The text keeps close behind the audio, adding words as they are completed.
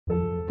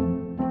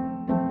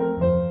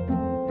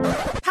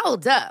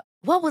Hold up.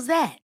 What was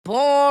that?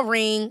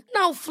 Boring.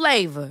 No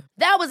flavor.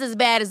 That was as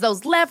bad as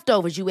those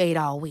leftovers you ate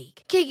all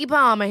week. Keke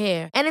Palmer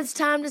here, and it's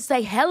time to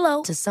say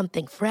hello to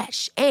something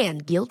fresh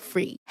and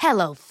guilt-free.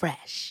 Hello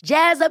Fresh.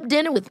 Jazz up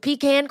dinner with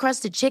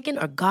pecan-crusted chicken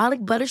or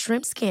garlic butter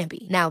shrimp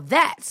scampi. Now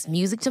that's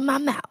music to my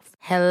mouth.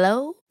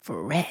 Hello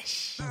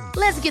Fresh.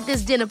 Let's get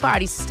this dinner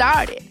party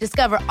started.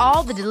 Discover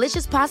all the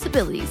delicious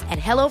possibilities at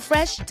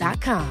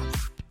hellofresh.com.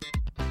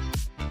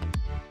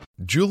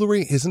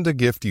 Jewelry isn't a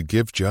gift you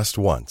give just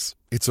once.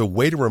 It's a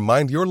way to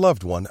remind your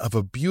loved one of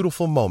a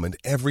beautiful moment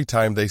every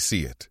time they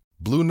see it.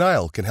 Blue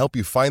Nile can help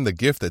you find the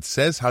gift that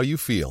says how you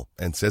feel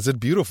and says it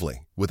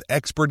beautifully, with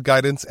expert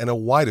guidance and a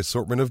wide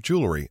assortment of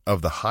jewelry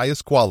of the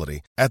highest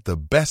quality at the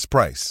best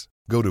price.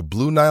 Go to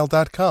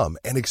BlueNile.com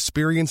and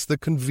experience the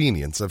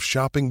convenience of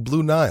shopping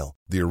Blue Nile,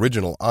 the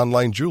original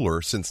online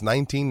jeweler since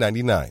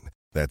 1999.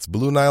 That's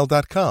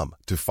BlueNile.com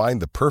to find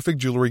the perfect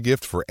jewelry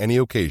gift for any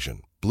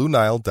occasion.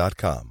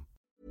 BlueNile.com.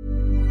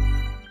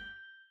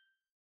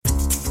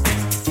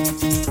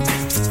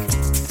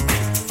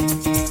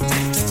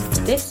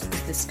 This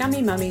is the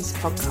Scummy Mummies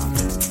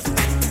podcast.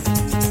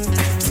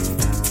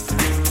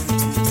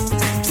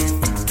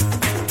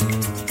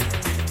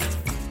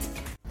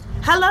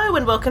 Hello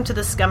and welcome to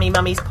the Scummy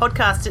Mummies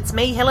podcast. It's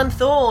me, Helen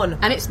Thorne.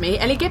 And it's me,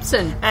 Ellie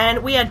Gibson.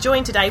 And we are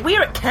joined today. We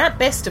are at Camp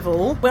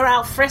Festival. We're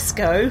al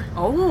fresco.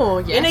 Oh,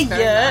 yes. In a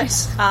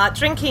yurt, nice.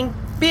 Drinking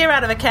beer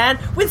out of a can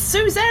with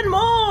Suzanne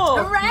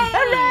Moore. Hooray!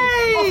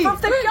 Hooray! Off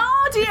of The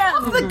Guardian!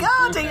 Of The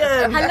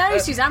Guardian! Hello,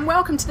 Suzanne.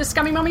 Welcome to the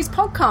Scummy Mummies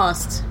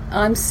podcast.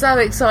 I'm so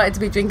excited to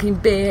be drinking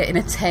beer in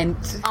a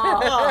tent.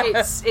 Oh,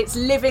 it's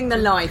living the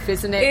life,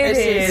 isn't it? It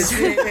is.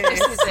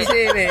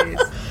 It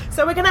is.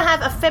 So we're going to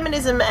have a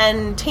feminism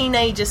and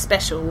teenager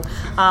special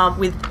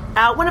with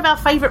one of our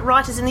favourite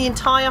writers in the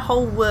entire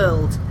whole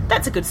world.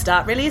 That's a good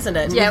start, really, isn't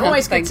it? Yeah,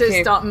 always good Thank to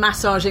you. start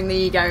massaging the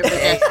ego with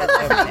it.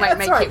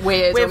 Definitely make it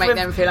weird or make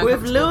them feel uncomfortable.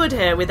 We've lured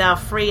her with our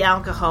free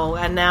alcohol,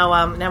 and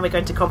now we're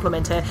going to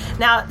compliment her.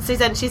 Now,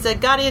 Suzanne, she's a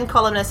Guardian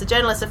columnist, a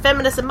journalist, a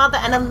feminist, a mother,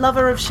 and a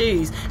lover of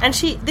shoes. And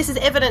this is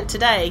evident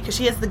today because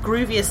she has the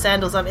grooviest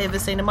sandals I've ever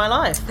seen in my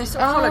life. They're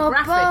sort of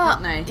holographic,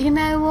 aren't they? You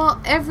know what?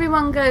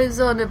 Everyone goes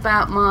on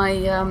about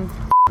my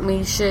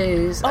me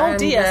shoes. Oh,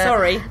 dear,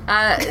 sorry.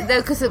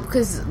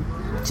 Because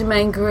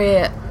Jermaine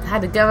Greer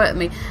had a go at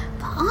me.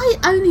 But I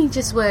only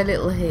just wear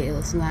little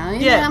heels now.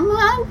 You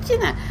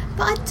know,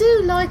 but I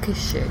do like a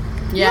shoe.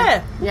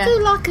 Yeah. I do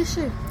like a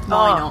shoe.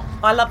 Why not?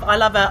 I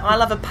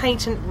love a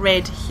patent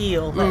red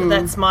heel.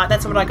 That's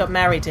what I got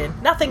married in.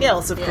 Nothing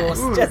else, of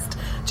course.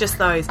 Just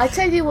those. I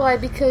tell you why,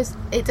 because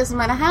it doesn't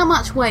matter how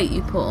much weight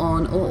you put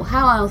on or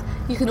how else,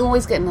 you can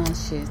always get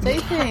nice shoes. Don't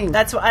you think?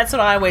 That's what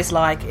I always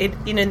like.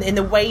 In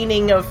the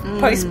waning of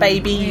post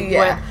baby,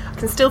 I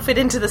can still fit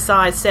into the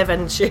size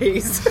 7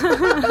 shoes.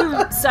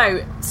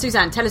 So,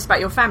 Suzanne, tell us about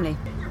your family.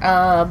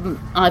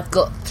 I've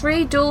got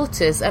 3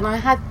 daughters, and I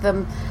had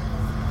them.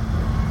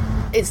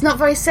 It's not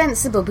very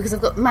sensible because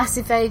I've got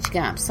massive age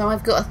gaps. So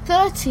I've got a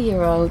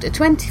 30-year-old, a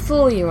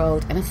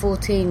 24-year-old, and a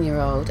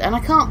 14-year-old, and I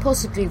can't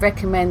possibly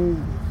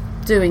recommend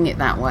doing it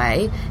that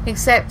way.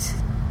 Except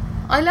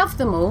I love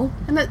them all,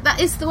 and that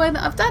is the way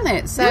that I've done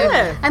it. So,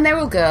 and they're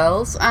all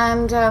girls,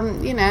 and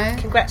you know,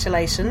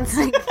 congratulations.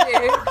 Thank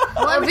you.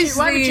 Why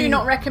would you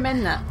not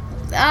recommend that?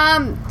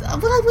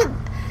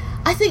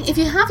 I think if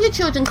you have your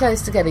children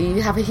close together,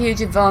 you have a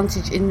huge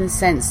advantage in the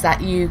sense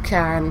that you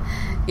can,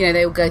 you know,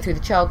 they will go through the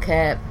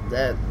childcare,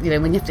 you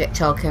know, when you have to get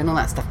childcare and all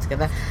that stuff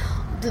together.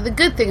 The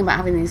good thing about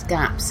having these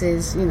gaps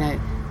is, you know,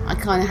 I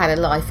kind of had a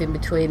life in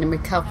between and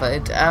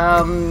recovered.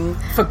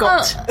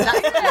 Forgot.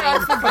 I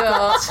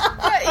forgot.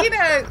 But, you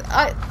know,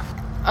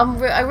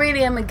 I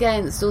really am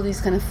against all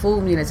these kind of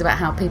formulas about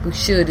how people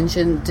should and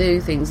shouldn't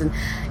do things. And,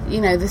 you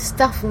know, the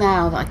stuff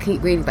now that I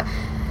keep reading about,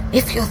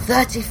 if you're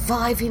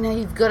 35, you know,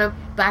 you've got to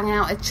bang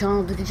out a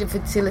child because your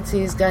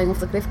fertility is going off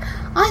the cliff.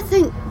 I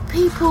think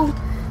people,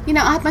 you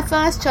know, I had my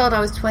first child I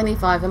was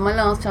 25 and my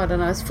last child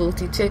when I was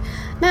 42.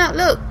 Now,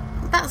 look,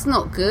 that's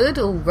not good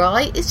or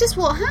right. It's just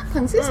what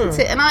happens, isn't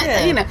it? And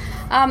you know,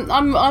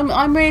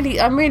 I'm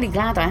really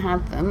glad I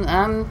had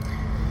them.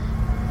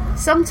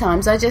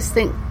 Sometimes I just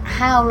think,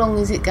 how long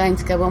is it going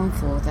to go on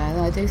for,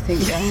 though? I do think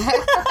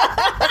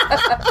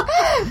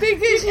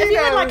because if you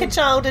had like a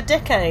child a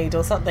decade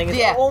or something,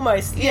 it's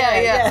almost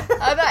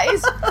that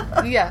is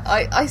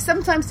I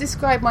sometimes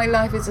describe my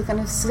life as a kind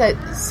of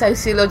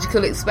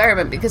sociological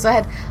experiment, because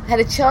I had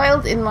a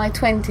child in my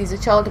 20s, a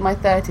child in my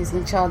 30s,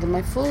 and a child in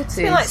my 40s. It's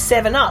a bit like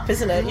 7 Up,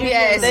 isn't it?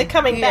 They're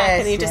coming back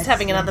and you're just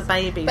having another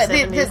baby. But the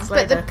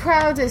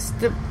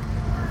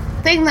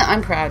thing that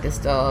I'm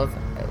proudest of,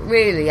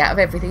 really, out of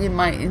everything in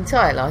my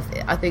entire life,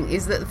 I think,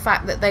 is that the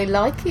fact that they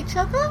like each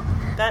other.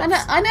 And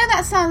I know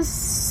that sounds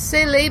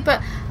silly,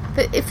 but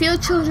if your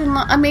children,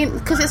 I mean,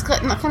 because it's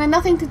got kind of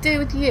nothing to do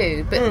with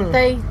you, but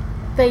they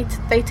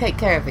take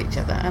care of each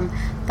other, and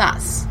that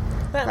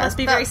must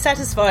be very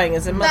satisfying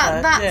as a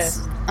mother.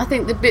 That's I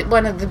think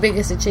one of the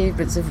biggest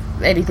achievements of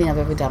anything I've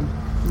ever done.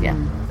 Yeah.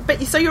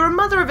 But so you're a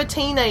mother of a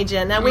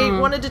teenager. Now we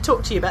wanted to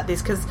talk to you about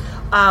this because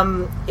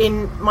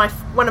in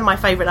one of my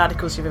favourite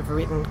articles you've ever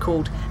written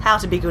called How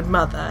to Be a Good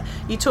Mother,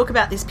 you talk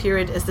about this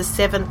period as the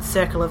seventh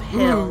circle of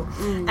hell.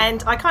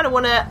 And I kind of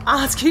want to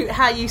ask you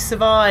how you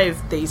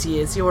survived these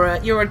years.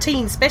 You're a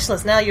teen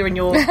specialist now. You're in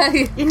your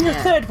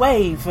third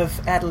wave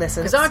of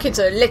adolescence. Because our kids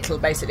are little,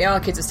 basically. Our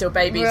kids are still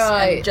babies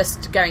and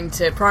just going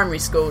to primary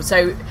school.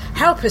 So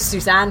help us,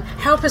 Suzanne.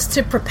 Help us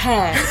to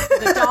prepare for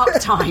the dark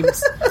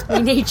times.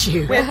 We need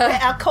you.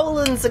 Our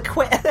colons are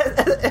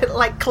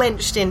like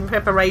clenched in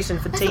preparation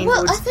for teenhood.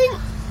 Well, I think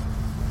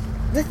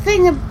the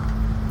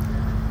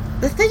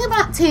thing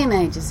about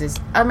teenagers is,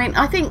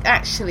 I think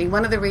actually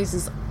one of the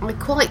reasons I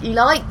quite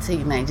like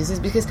teenagers is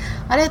because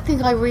I don't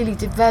think I really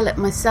developed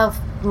myself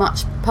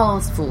much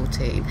past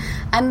 14.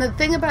 And the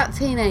thing about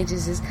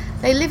teenagers is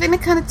they live in a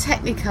kind of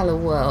technicolor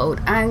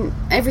world, and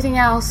everything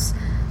else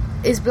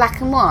is black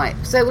and white.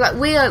 So like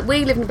we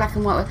live in a black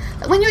and white world.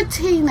 Like, when you're a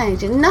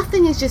teenager,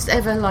 nothing is just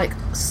ever like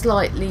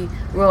slightly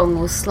wrong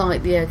or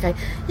slightly okay.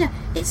 You know,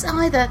 it's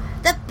either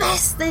the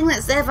best thing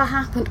that's ever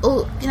happened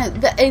or, you know,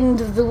 the end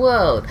of the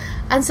world.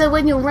 And so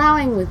when you're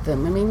rowing with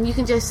them, you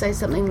can just say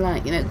something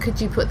like, you know, could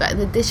you put that in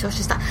the dishwasher?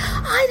 It's like,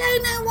 I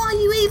don't know why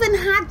you even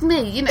had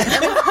me, you know.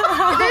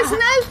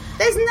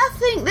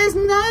 there's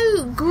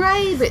no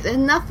grey bit, there's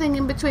nothing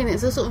in between.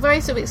 It's a sort of very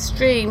sort of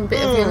extreme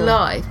bit of your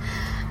life.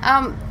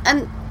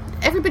 And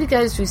everybody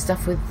goes through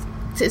stuff with,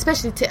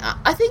 especially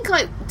I think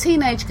like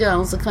teenage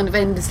girls are kind of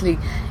endlessly,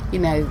 you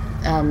know,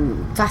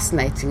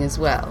 fascinating as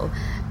well.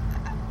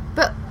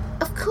 But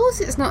of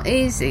course it's not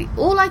easy.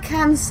 All I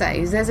can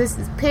say is there's this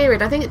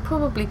period, I think it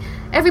probably,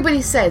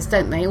 everybody says,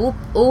 don't they,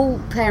 all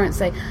parents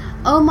say,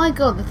 oh my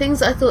god, the things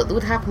that I thought that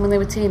would happen when they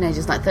were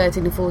teenagers, like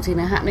 13 or 14,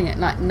 are happening at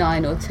like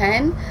 9 or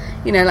 10.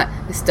 You know, like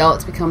they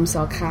start to become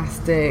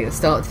sarcastic, they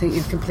start to think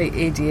you're a complete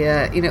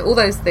idiot, you know, all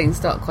those things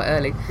start quite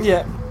early.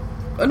 Yeah.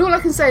 And all I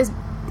can say is,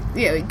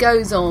 you know, it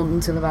goes on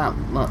until about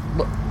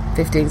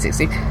 15,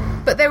 16.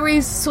 But there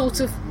is sort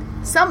of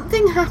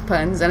something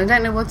happens, and I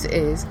don't know what it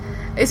is.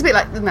 It's a bit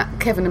like that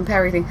Kevin and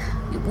Perry thing.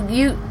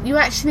 You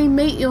actually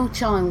meet your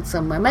child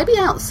somewhere, maybe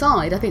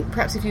outside. I think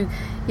perhaps if you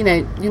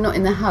know, you're not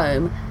in the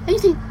home, and you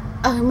think,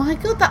 oh my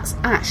god, that's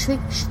actually,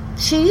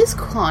 she is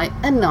quite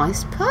a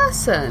nice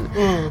person.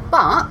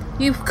 But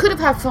you could have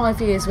had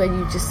 5 years where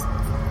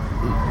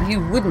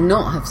you would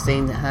not have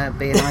seen her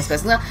be a nice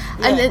person.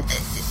 And then,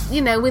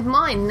 you know, with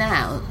mine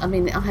now, I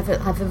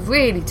have a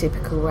really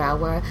typical row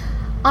where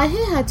I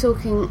hear her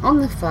talking on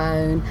the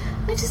phone.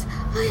 I just,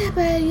 oh yeah,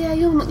 bear, yeah,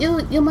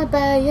 you're my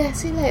bear, yeah,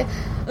 see you later.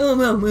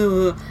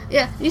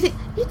 Yeah, you think,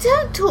 you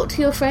don't talk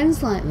to your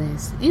friends like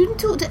this. You don't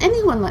talk to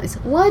anyone like this.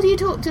 Why do you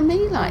talk to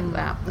me like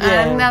that?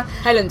 Yeah. And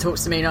Helen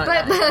talks to me like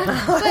that. But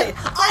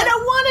I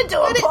don't want to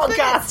do a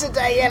podcast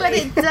today,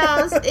 Ellie. But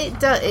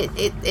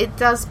it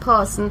does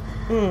pass, and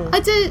I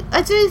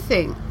do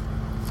think,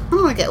 I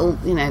don't want to get all,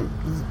 you know,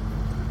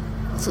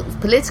 sort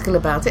of political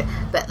about it,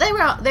 but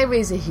there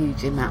is a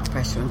huge amount of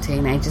pressure on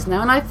teenagers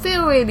now, and I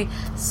feel really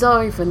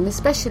sorry for them,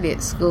 especially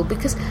at school,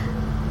 because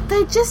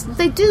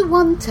they do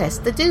one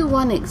test, they do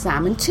one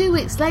exam, and 2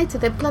 weeks later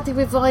they're bloody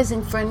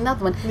revising for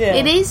another one.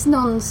 It is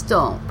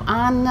non-stop,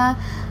 and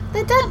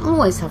they don't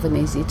always have an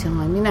easy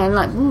time, you know,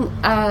 like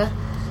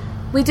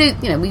we do,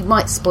 you know, we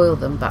might spoil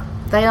them, but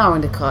they are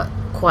under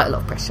quite a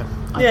lot of pressure.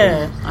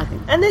 I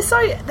think. And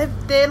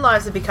their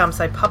lives have become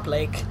so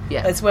public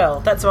as well.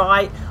 That's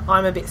why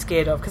I'm a bit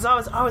scared of, because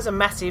I was a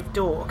massive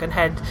dork and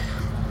had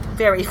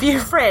very few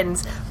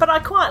friends, but I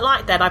quite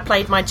liked that. I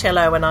played my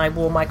cello and I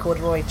wore my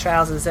corduroy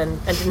trousers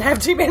and didn't have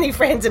too many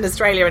friends in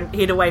Australia and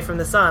hid away from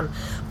the sun.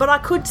 But I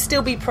could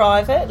still be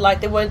private.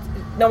 Like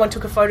no one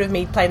took a photo of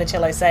me playing the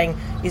cello saying,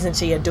 "Isn't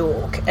she a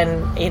dork?"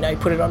 and, you know,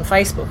 put it on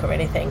Facebook or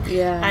anything.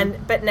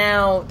 But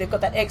now they've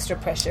got that extra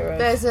pressure of,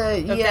 I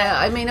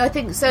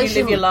think social, you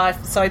live your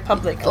life so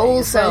publicly.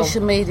 All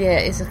social media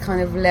is a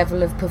kind of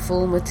level of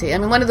performity. I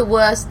mean, one of the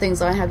worst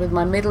things I had with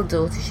my middle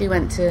daughter, she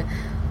went to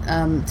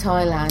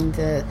Thailand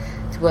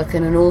to work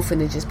in an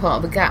orphanage as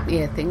part of a gap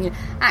year thing. You know,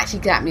 actually,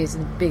 gap year is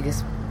the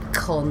biggest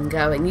con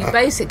going. You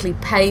basically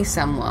pay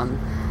someone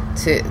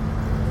to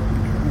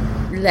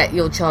let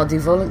your child do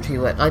voluntary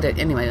work. I did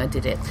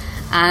it,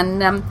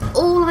 and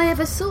all I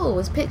ever saw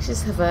was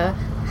pictures of her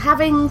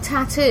having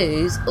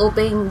tattoos or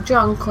being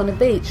drunk on a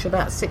beach for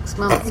about 6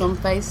 months on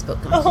Facebook.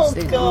 Oh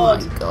my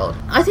god!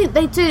 I think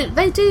they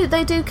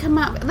do come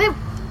out, and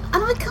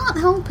I can't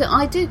help it.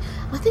 I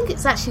think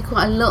it's actually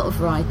quite a lot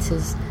of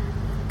writers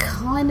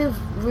kind of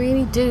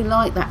really do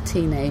like that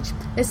teenage.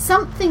 There's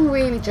something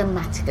really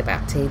dramatic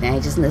about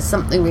teenagers, and there's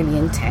something really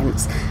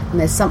intense, and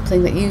there's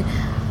something that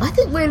I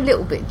think we're a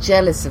little bit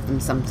jealous of them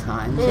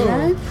sometimes, you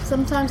know,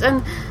 sometimes.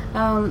 And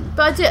but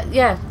I do,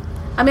 yeah.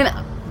 I mean,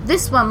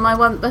 this one, my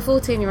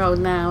 14-year-old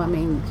now. I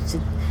mean,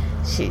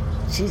 she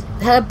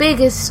her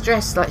biggest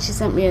stress. Like, she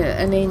sent me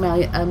an email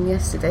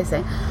yesterday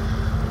saying,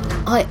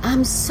 I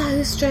am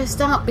so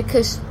stressed out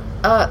because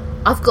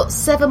I've got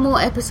 7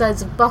 more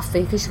episodes of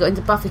Buffy, because she got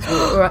into Buffy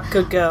tomorrow.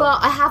 Good girl.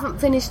 But I haven't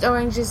finished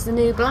Orange is the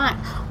New Black.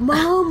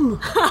 Mum!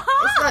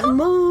 It's like,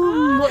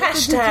 Mum, what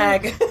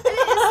hashtag.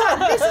 It's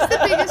this is the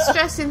biggest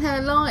stress in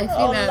her life,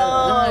 you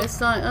know. And it's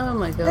like, oh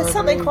my God. There's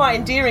something quite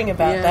endearing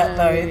about that,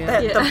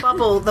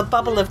 though. The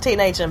bubble of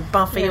teenage and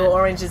Buffy or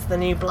Orange is the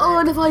New Black. Oh,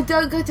 and if I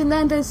don't go to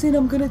Nando's soon,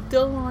 I'm going to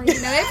die.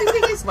 You know,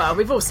 everything is... Well,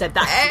 we've all said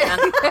that.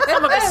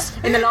 Some of us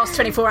in the last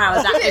 24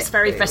 hours at this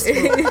very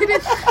festival.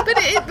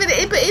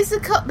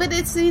 but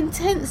it's the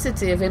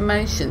intensity of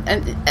emotion,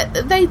 and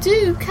they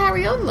do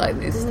carry on like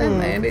this, don't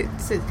they? And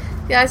it's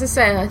as I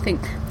say, I think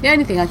the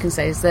only thing I can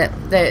say is that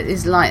there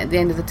is light at the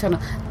end of the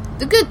tunnel.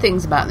 The good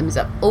things about them is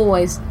I've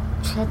always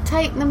tried to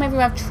take them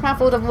everywhere I've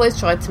travelled. I've always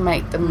tried to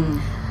make them.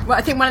 Well,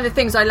 I think one of the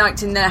things I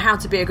liked in the How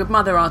to Be a Good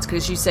Mother article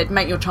is you said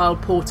make your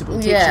child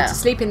portable. Teach them to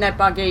sleep in their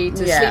buggy,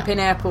 to sleep in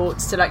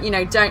airports, to don't...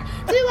 I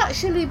do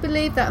actually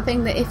believe that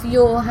thing that if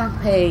you're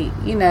happy,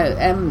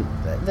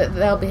 that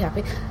they'll be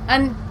happy.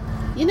 And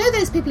you know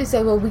those people who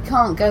say, well, we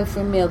can't go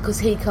for a meal because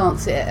he can't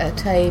sit at a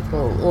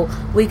table, or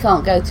we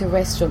can't go to a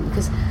restaurant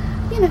because...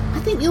 I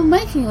think you're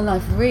making your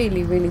life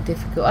really, really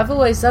difficult. I've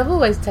always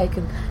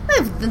taken...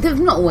 They've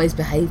not always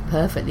behaved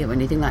perfectly or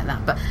anything like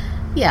that, but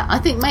I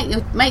think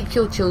make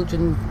your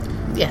children...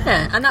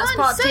 and that's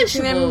part of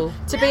teaching them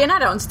to be an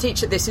adult, and to teach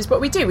that this is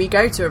what we do. We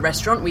go to a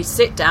restaurant, we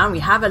sit down, we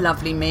have a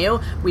lovely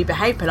meal, we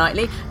behave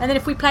politely, and then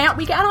if we play up,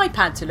 we get an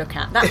iPad to look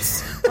at.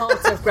 That's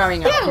part of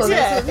growing up.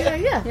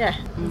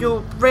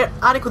 Your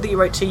article that you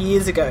wrote 2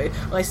 years ago,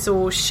 I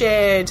saw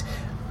shared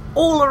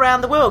all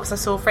around the world, because I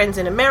saw friends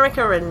in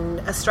America and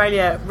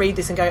Australia read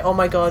this and go, oh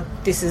my God,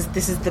 this is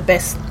the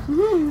best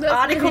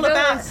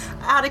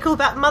article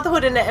about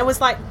motherhood, and it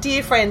was like,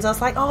 dear friends. I was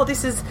like, oh,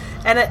 this is,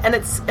 and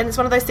it's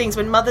one of those things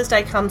when Mother's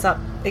Day comes up,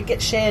 it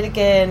gets shared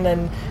again,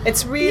 and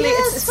it's really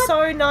it's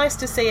so nice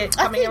to see it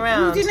coming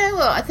around. Do you know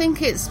what? I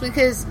think it's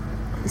because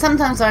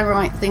sometimes I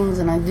write things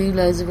and I do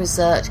loads of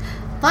research.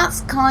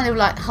 That's kind of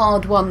like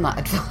hard won, that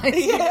advice.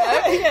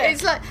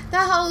 It's like the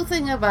whole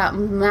thing about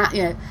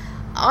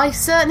I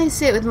certainly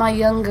see it with my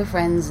younger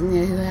friends,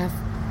 who have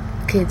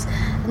kids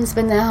and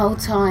spend their whole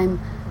time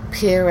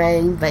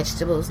pureeing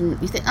vegetables, and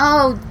you think,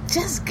 oh,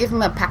 just give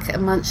them a packet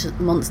of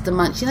Monster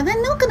Munch. They're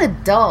not going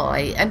to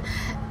die,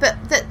 but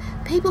that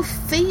people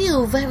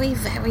feel very,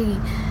 very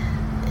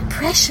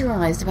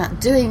pressurised about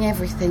doing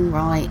everything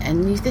right,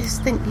 and you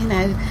just think,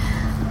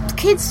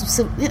 kids.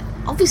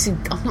 Obviously,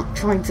 I'm not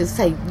trying to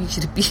say you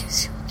should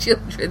abuse your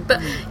children,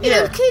 but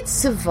kids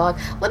survive.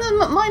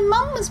 My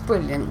mum was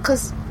brilliant,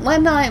 because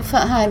when I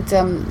had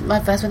my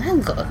first one, I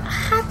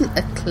hadn't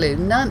a clue,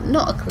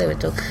 not a clue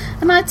at all,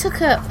 and I took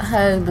her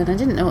home and I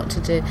didn't know what to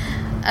do,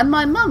 and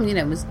my mum,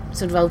 was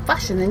sort of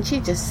old-fashioned, and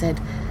she just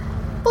said,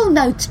 well,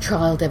 no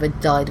child ever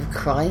died of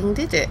crying,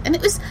 did it? And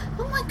it was,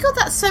 oh my God,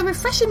 that's so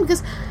refreshing,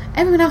 because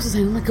everyone else was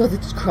saying, oh my God, they're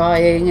just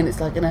crying, and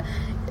it's like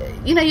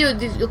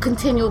your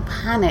continual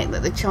panic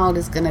that the child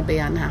is going to be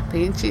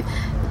unhappy. And she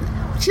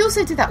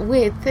also did that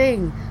weird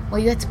thing where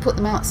you had to put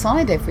them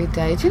outside every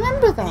day. Do you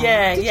remember that?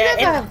 Did you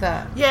ever have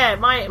that? Yeah,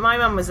 my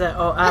mum was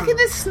like in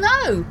the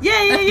snow.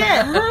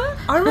 Yeah.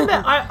 I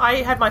remember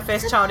I had my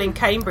first child in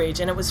Cambridge,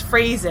 and it was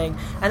freezing,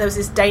 and there was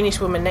this Danish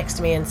woman next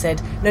to me and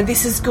said, no,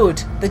 this is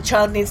good. The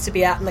child needs to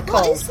be out in the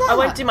cold. What is that? I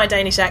won't do my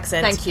Danish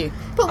accent. Thank you.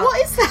 But what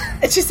is that?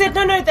 And she said,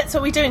 no, that's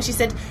what we do. And she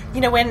said,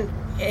 when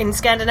in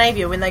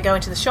Scandinavia, when they go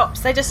into the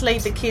shops, they just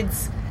leave the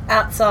kids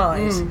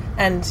outside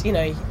and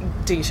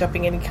do your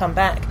shopping and you come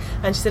back.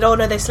 And she said, oh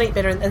no, they sleep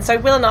better. And so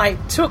Will and I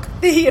took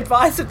the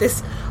advice of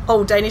this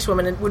old Danish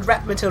woman and would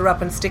wrap Matilda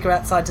up and stick her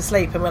outside to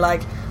sleep, and we're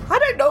like, I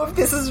don't know if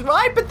this is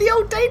right, but the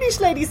old Danish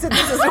lady said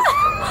this is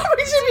what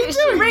we should be doing. Is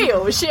she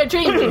real? Was she a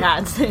dream we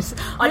had?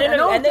 I don't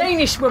know. An old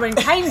Danish woman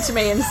came to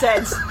me and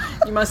said,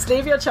 you must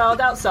leave your child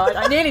outside.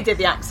 I nearly did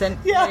the accent.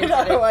 Yeah, I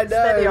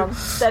know.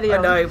 Steady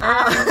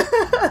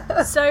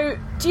on. So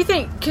do you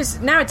think, because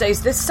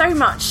nowadays there's so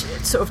much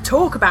sort of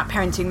talk about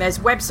parenting, there's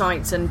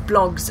websites and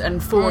blogs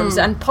and forums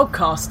and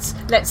podcasts,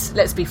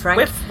 let's be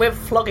frank, we're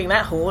flogging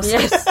that horse.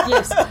 Yes.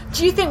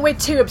 Do you think we're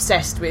too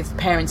obsessed with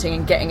parenting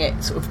and getting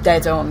it sort of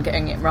dead on,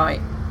 getting it right?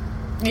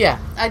 Yeah,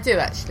 I do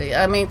actually.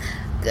 I mean,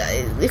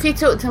 if you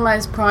talk to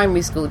most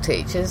primary school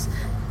teachers,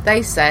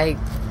 they say,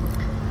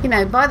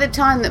 by the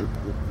time that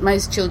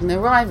most children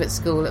arrive at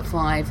school at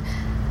 5,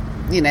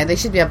 they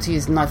should be able to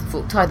use a knife and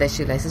fork, tie their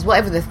shoelaces,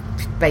 whatever the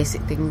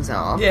basic things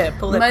are. Yeah,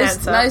 pull their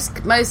pants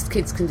up. Most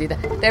kids can do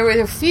that. There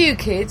are a few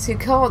kids who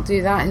can't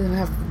do that, who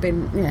have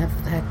been, have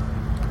had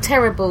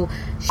terrible,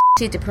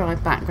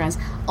 deprived backgrounds.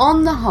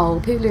 On the whole,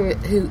 people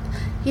who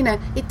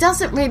it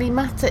doesn't really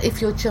matter if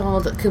your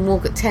child can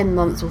walk at 10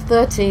 months or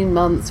 13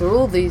 months or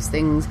all these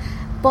things.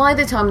 By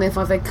the time they're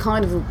 5, they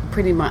kind of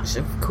pretty much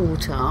have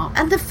caught up.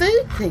 And the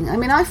food thing, I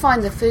mean, I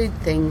find the food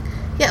thing,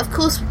 of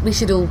course we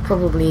should all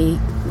probably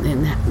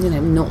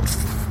not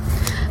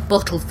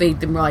bottle feed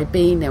them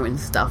Ribena and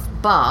stuff,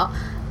 but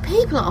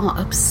people are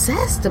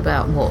obsessed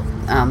about what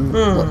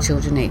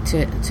children eat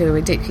to a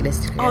ridiculous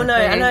degree. Oh no,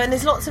 I know, and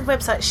there's lots of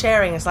websites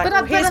sharing. It's like,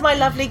 here's my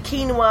lovely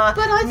quinoa,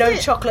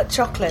 chocolate.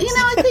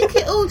 I think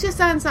it all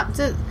just adds up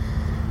to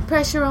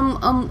pressure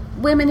on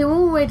women who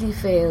already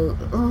feel,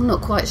 I'm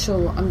not quite sure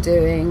what I'm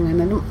doing,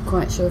 and I'm not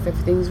quite sure if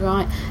everything's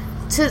right.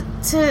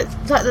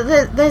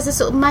 there's a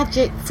sort of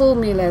magic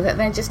formula that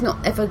they're just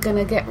not ever going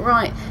to get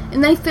right,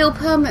 and they feel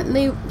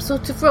permanently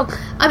sort of wrong.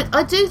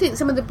 I do think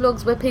some of the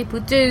blogs where people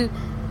do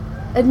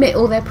admit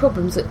all their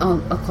problems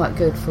are quite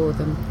good for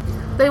them.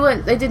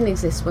 They didn't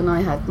exist when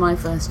I had my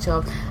first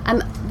child.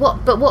 And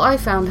what I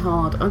found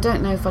hard, I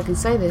don't know if I can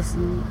say this,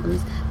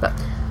 but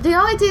the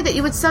idea that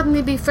you would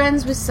suddenly be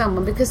friends with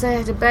someone because they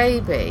had a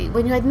baby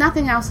when you had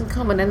nothing else in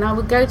common. And I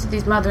would go to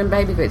these mother and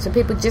baby groups where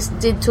people just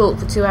did talk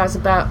for 2 hours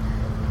about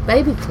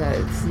baby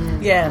clothes.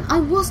 Yeah. I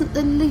wasn't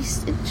the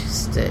least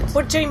interested.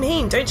 What do you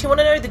mean? Don't you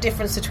want to know the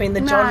difference between the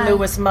John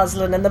Lewis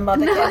muslin and the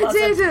Mother Care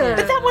muslin? I didn't.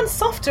 But that one's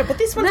softer, but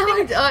this one's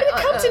bigger. It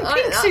comes in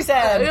pink,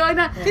 Suzanne. I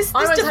know.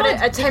 I once had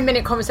a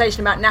 10-minute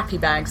conversation about nappy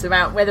bags,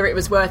 about whether it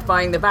was worth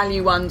buying the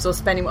value ones or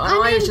spending. And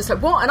I was just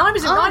like, what? And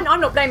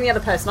I'm not blaming the other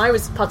person. I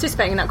was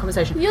participating in that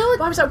conversation.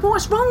 But I was like,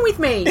 what's wrong with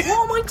me? What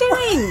am I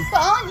doing?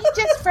 But aren't you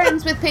just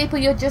friends with people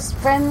you're just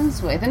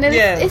friends with? And then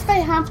if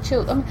they have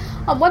children,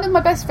 one of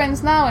my best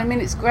friends now, I mean,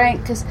 it's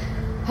great because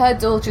her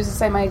daughter is the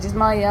same age as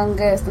my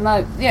youngest, and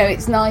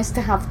it's nice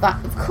to have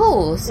that. Of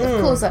course.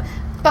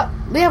 But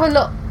we have a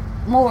lot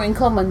more in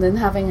common than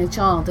having a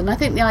child, and I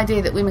think the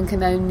idea that women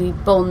can only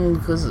bond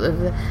because of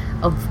the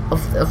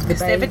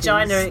their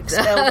vagina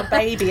expel the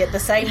baby at the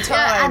same time.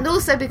 Yeah, and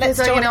also because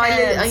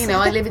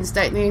I live in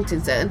Stoke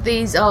Newington, so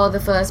these are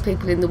the first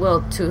people in the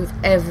world to have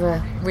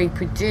ever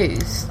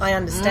reproduced. I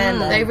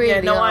understand that. They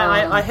really are.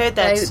 I heard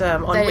that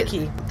on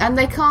Wiki. And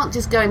they can't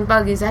just go in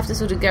buggies. They have to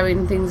sort of go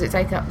in things that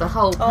take up the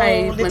whole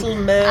pavement. Little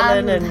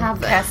Merlin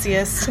and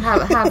Cassius.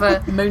 Have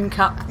a moon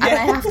cup. And they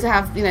have to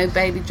have,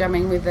 baby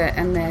drumming with it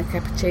and their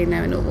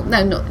cappuccino and all.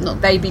 No,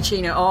 not baby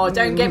chino. Oh,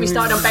 don't get me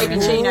started on baby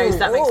chinos.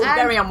 That makes me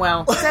very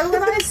unwell. So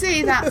when I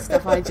see that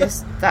stuff,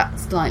 that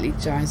slightly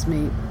drives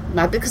me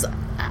mad because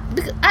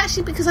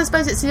I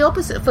suppose it's the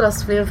opposite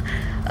philosophy of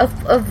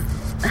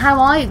how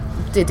I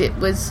did it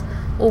was,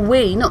 or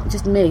we, not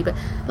just me, but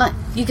like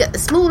you get the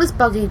smallest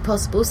buggy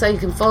possible so you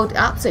can fold it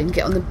up, so you can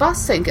get on the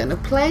bus, so you can get on a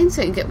plane,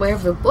 so you can get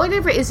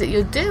whatever it is that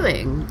you're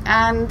doing,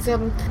 and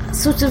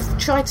sort of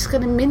try to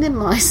kind of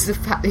minimise the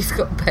fact that you've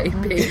got a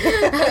baby.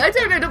 I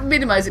don't know, not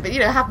minimise it, but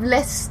have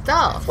less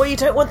stuff. Well, you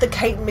don't want the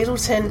Kate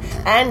Middleton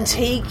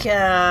antique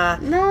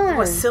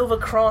silver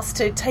cross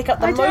to take up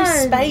the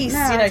most space.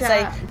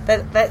 Say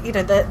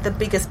that the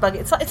biggest buggy.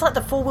 It's like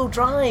the 4-wheel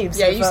drives.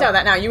 Yeah, you sell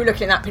that now. You were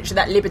looking at that picture of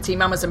that Liberty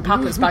Mamas and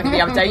Papas buggy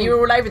the other day. You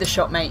were all over the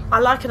shop, mate. I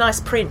like a nice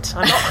print.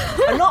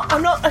 I'm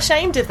not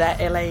ashamed of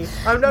that, Ellie.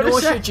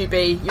 Nor should you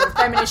be. You're a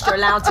feminist. You're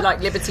allowed to like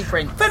Liberty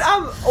print. But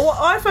what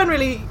I find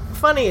really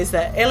funny is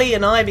that Ellie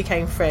and I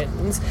became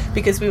friends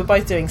because we were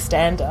both doing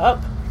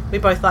stand-up. We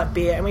both liked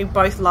beer and we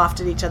both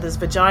laughed at each other's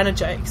vagina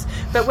jokes.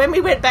 But when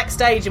we went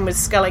backstage and was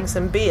sculling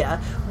some beer,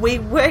 we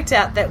worked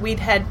out that we'd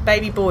had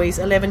baby boys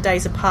 11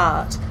 days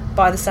apart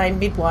by the same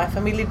midwife,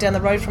 and we lived down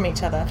the road from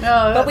each other.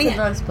 Oh, that's a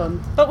nice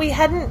one. But we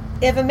hadn't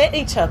ever met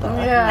each other.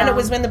 Yeah. And it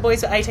was when the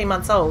boys were 18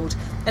 months old.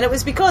 And it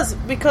was because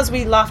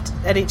we laughed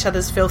at each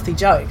other's filthy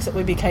jokes that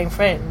we became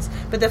friends.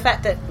 But the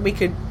fact that we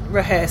could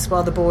rehearse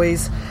while the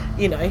boys,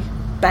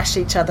 bash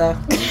each other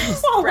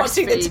while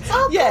watching it.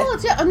 God,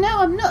 yeah. No,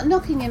 I'm not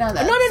knocking that.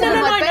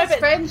 No, my best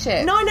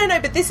friendship. No,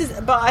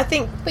 but I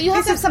think... But you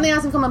have to have something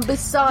else in common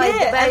besides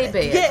the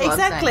baby.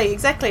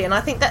 Exactly. And I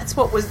think that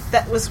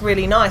was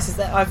really nice, is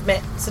that I've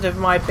met sort of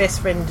my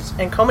best friend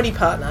and comedy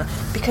partner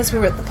because we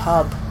were at the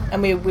pub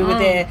and we were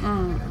there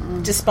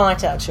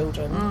despite our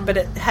children. But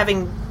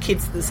having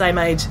kids at the same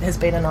age has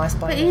been a nice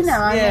bonus. But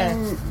I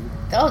mean,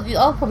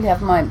 I'll probably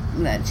have mine.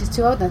 She's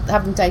too old. I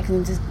haven't taken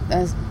into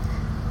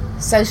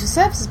social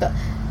services, but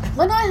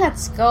when I had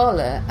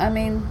Scarlett,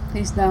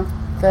 who's now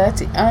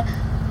 30,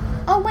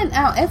 I went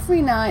out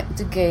every night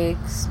to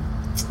gigs.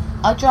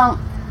 I drank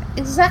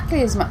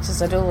exactly as much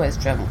as I'd always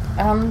drunk,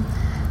 and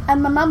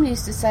my mum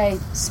used to say,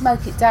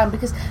 smoke it down,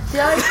 because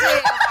the idea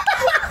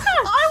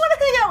I want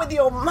to hang out with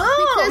your mum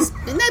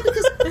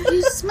because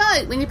you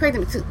smoke when you're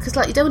pregnant, because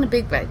you don't want a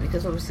big baby,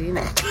 because obviously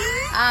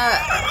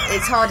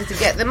it's harder to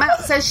get them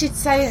out. So she'd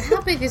say,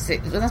 how big is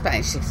it? When I was about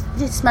 8,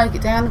 she'd smoke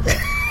it down a bit.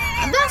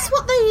 And that's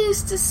what they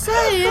used to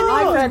say.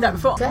 I've heard that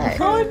before.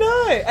 I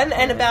know.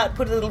 And about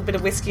put a little bit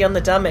of whiskey on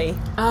the dummy.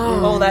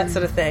 All that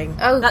sort of thing.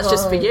 Oh, that's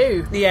just for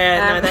you.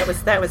 Yeah,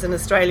 that was an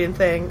Australian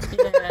thing.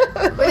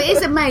 Yeah. But it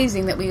is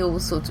amazing that we all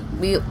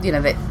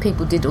that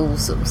people did all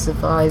sort of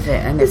survive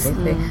it and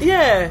everything.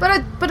 Yeah. But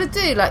I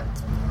do,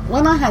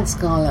 when I had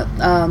Scarlett,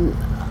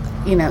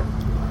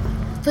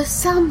 for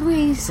some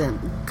reason,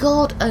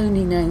 God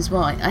only knows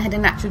why, I had a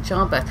natural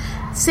childbirth.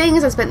 Seeing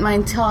as I spent my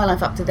entire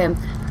life up to then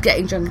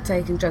getting drunk and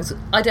taking drugs,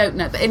 I don't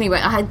know. But anyway,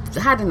 I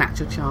had a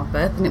natural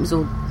childbirth and it was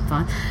all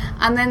fine.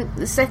 And then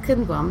the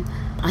second one,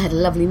 I had a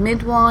lovely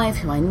midwife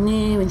who I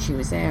knew and she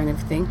was there and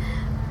everything.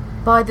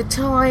 By the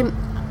time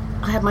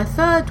I had my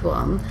third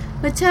one,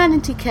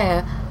 maternity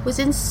care was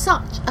in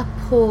such a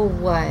poor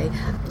way.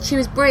 She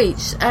was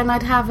breached and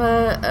I'd have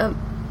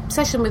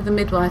session with the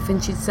midwife,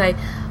 and she'd say,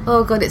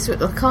 "Oh God, I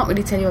can't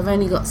really tell you. I've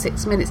only got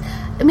 6 minutes."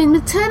 I mean,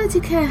 maternity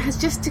care has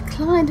just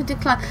declined and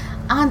declined,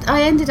 and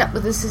I ended up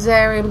with a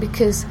cesarean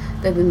because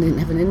they didn't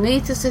have an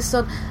anaesthetist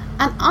on.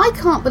 And I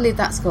can't believe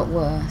that's got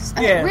worse.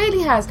 And it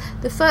really has.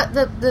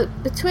 The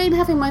between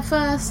having my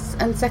first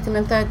and second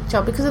and third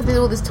child, because of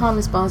all this time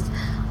has passed,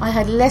 I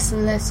had less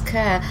and less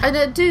care. And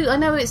I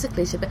know it's a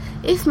cliche, but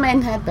if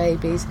men had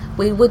babies,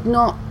 we would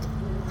not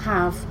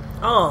have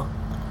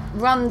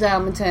run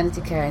down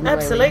maternity care in the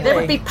Absolutely. way There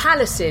would be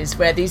palaces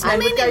where these men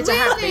would go to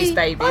have these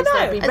babies. I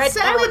know.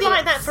 I would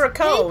like that for a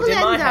cold in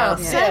my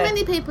house. So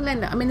many people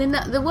end up. I mean,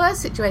 the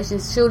worst situation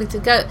is surely to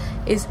go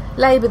is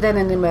labour, then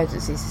an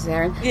emergency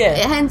cesarean. Yeah.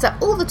 It ends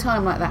up all the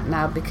time like that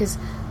now because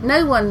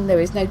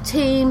there is no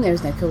team, there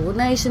is no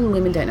coordination,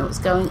 women don't know what's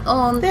going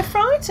on. They're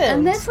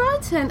frightened.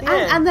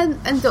 Yeah.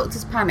 And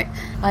doctors panic.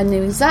 I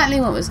knew exactly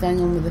what was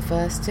going on with the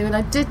first two, and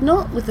I did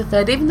not with the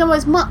third, even though I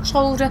was much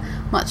older,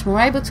 much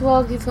more able to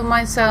argue for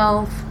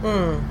myself.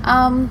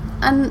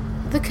 And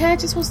the care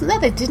just wasn't there.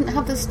 They didn't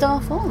have the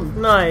staff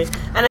on. No.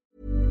 And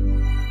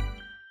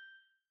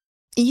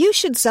You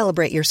should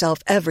celebrate yourself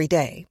every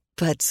day,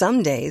 but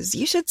some days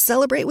you should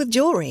celebrate with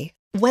jewelry.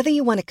 Whether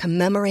you want to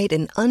commemorate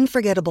an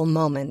unforgettable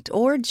moment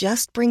or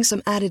just bring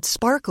some added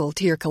sparkle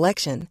to your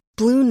collection,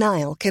 Blue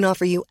Nile can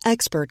offer you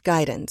expert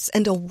guidance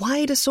and a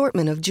wide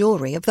assortment of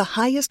jewelry of the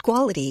highest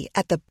quality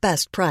at the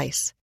best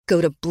price. Go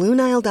to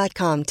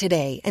BlueNile.com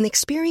today and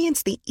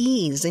experience the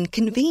ease and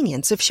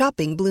convenience of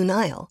shopping Blue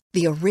Nile,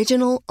 the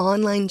original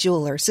online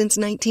jeweler since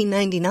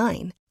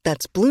 1999.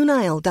 That's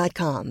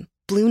BlueNile.com.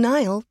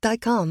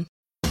 BlueNile.com.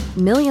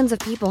 Millions of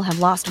people have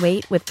lost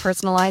weight with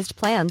personalized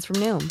plans from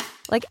Noom.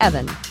 Like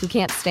Evan, who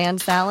can't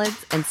stand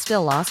salads and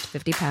still lost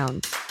 50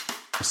 pounds.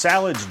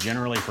 Salads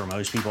generally for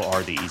most people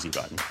are the easy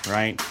button,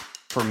 right?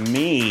 For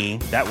me,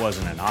 that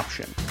wasn't an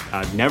option.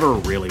 I never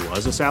really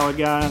was a salad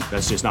guy.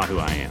 That's just not who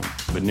I am.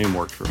 But Noom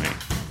worked for me.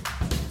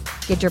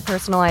 Get your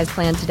personalized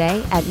plan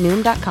today at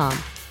Noom.com.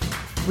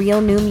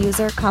 Real Noom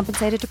user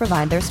compensated to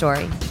provide their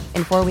story.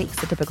 In 4 weeks,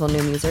 the typical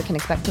Noom user can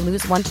expect to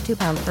lose 1 to 2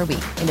 pounds per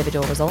week.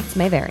 Individual results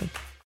may vary.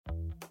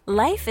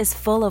 Life is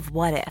full of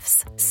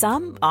what-ifs.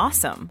 Some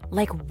awesome,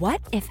 like what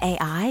if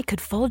AI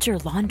could fold your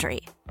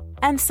laundry?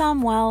 And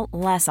some, well,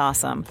 less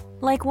awesome,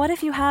 like what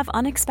if you have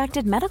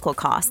unexpected medical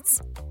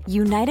costs?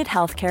 United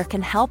Healthcare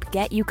can help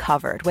get you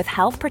covered with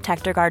Health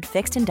Protector Guard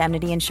fixed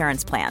indemnity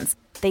insurance plans.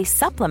 They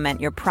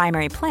supplement your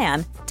primary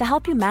plan to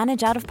help you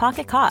manage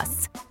out-of-pocket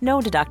costs.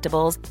 No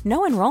deductibles,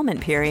 no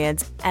enrollment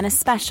periods, and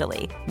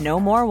especially no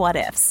more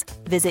what-ifs.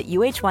 Visit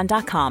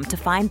uh1.com to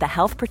find the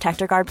Health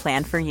Protector Guard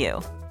plan for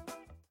you.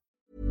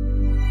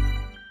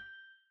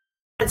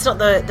 it's not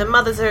the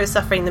mothers who are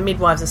suffering, the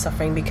midwives are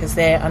suffering because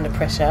they're under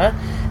pressure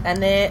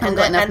and they're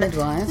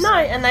midwives. No,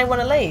 and they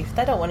want to leave.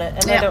 They don't want to,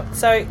 and they don't.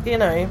 So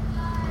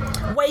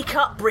wake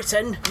up,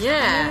 Britain.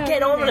 Yeah,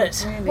 get on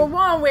it. Really. Well,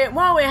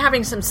 while we're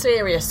having some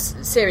serious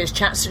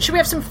chats, should we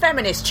have some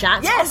feminist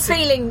chats? Yes, I'm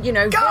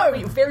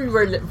feeling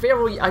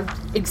very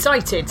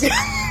excited.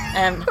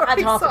 Had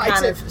half a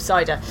can of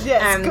cider.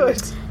 Yes,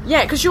 good.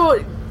 Yeah, because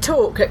your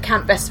talk at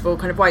Camp Festival,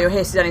 kind of why you're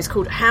here, Suzanne, is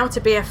called "How to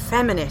Be a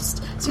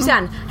Feminist."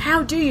 Suzanne,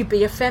 how do you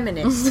be a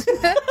feminist?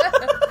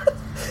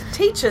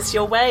 Teach us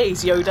your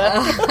ways, Yoda.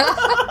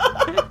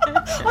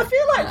 I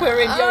feel like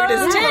we're in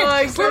Yoda's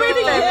tent. We're in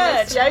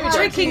Yoda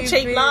drinking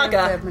cheap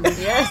lager.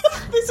 Yes.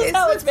 This is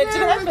how it's meant to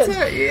happen.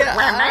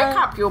 What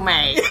makeup you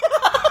made?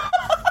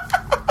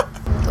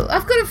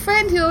 I've got a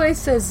friend who always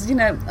says,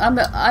 I'm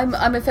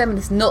a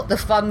feminist, not the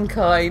fun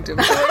kind,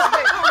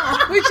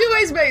 which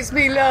always makes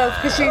me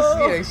laugh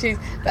because she's.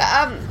 But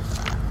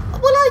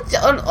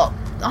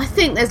I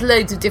think there's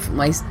loads of different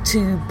ways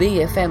to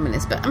be a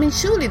feminist, but I mean,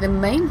 surely the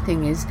main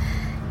thing is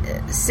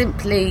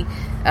simply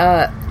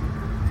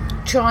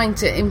trying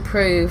to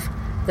improve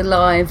the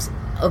lives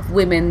of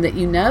women that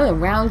you know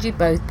around you,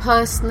 both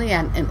personally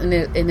and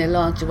in a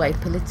larger way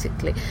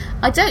politically.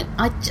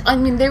 I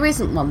mean, there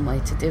isn't one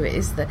way to do it,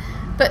 is there?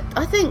 But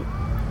I think,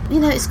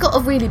 it's got a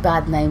really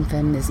bad name,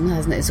 feminism,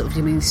 hasn't it? It's sort of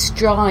being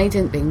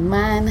strident, being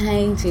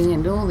man-hating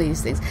and all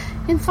these things.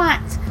 In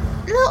fact,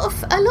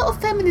 a lot of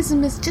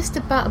feminism is just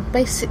about a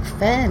basic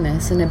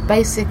fairness and a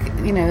basic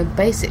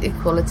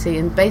equality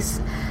and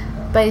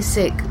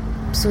basic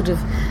sort of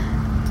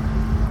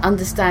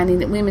understanding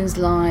that women's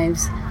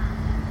lives,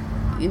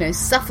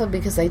 suffer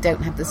because they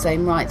don't have the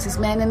same rights as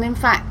men. And in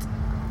fact,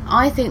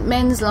 I think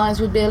men's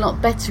lives would be a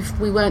lot better if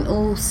we weren't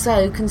all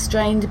so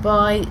constrained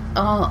by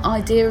our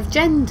idea of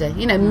gender.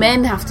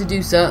 Men have to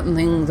do certain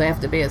things, they have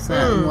to be a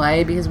certain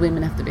way because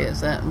women have to be a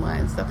certain way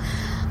and stuff.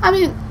 I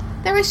mean,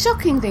 there are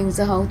shocking things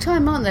the whole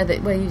time, aren't there,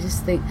 where you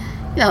just think,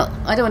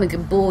 I don't want to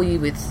bore you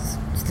with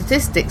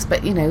statistics,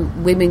 but,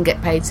 women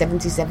get paid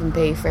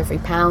 77p for every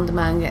pound a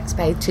man gets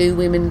paid. 2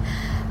 women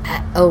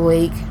a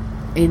week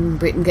in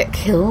Britain get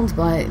killed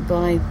by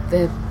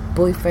their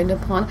boyfriend or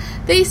partner.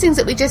 These things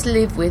that we just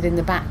live with in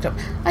the backdrop.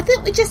 I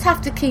think we just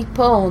have to keep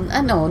on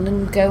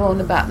and go on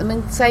about them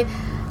and say,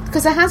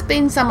 because there has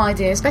been some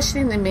idea,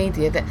 especially in the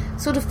media, that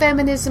sort of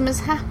feminism has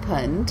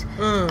happened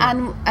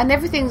and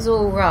everything's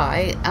all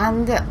right,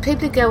 and that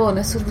people go on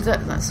a sort of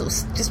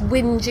just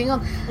whinging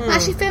on.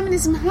 Actually,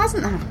 feminism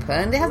hasn't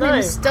happened. It hasn't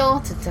even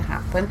started to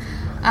happen,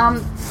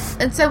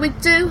 and so we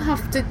do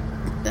have to.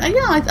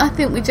 I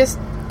think we just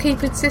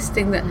keep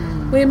insisting that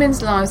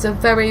women's lives are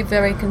very,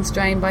 very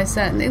constrained by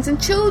certain things, and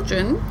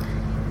children.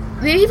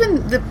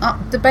 Even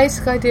the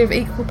basic idea of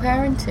equal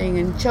parenting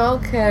and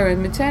childcare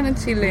and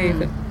maternity leave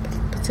and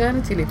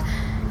paternity leave,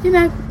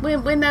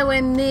 we're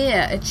nowhere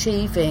near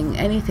achieving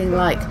anything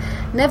like,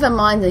 never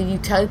mind the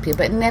utopia,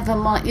 but never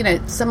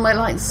mind, somewhere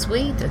like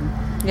Sweden.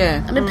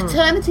 Yeah. I mean,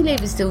 paternity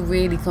leave is still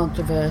really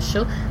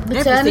controversial.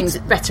 Everything's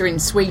better in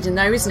Sweden,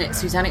 though, isn't it,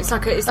 Suzanne? It's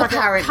like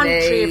a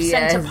country of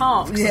centre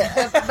parks.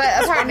 Yeah. But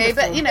apparently,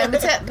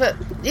 but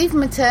even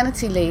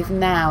maternity leave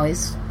now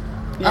is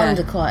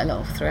under quite a lot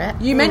of threat.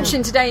 You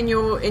mentioned today in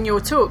your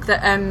talk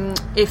that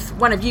if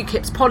one of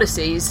UKIP's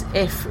policies,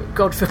 if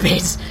God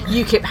forbid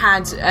UKIP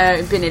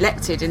had been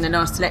elected in the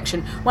last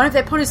election, one of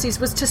their policies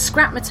was to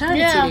scrap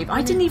maternity leave.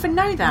 I didn't even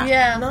know that.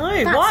 Yeah,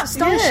 that's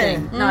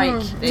astonishing.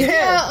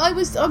 I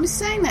was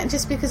saying that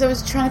just because I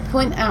was trying to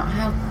point out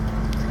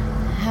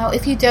how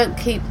if you don't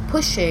keep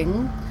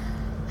pushing.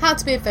 How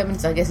to be a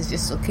feminist, I guess, is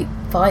just sort of keep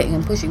fighting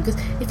and pushing. Because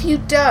if you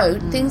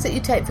don't, things that you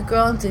take for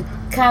granted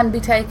can be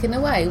taken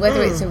away.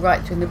 Whether it's a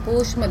right to an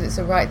abortion, whether it's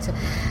a right to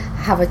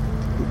have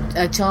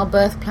a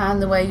childbirth plan,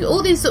 the way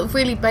all these sort of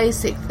really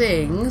basic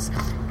things.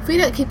 If we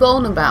don't keep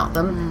on about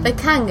them, they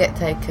can get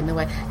taken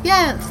away.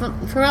 Yeah,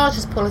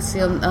 Farage's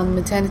policy on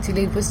maternity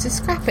leave was to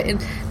scrap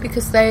it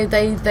because they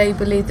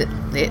believe that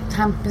it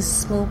hampers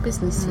small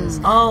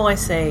businesses. Oh, I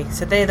see.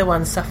 So they're the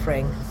ones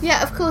suffering.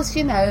 Yeah, of course,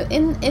 in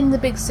the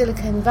big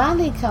Silicon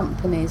Valley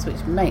companies,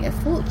 which make a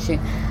fortune,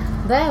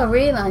 they are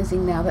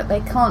realising now that they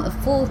can't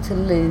afford to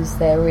lose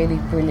their really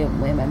brilliant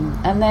women,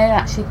 and they're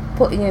actually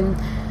putting in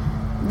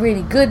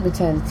really good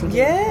maternity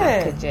leave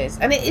packages.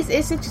 And it's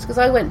interesting because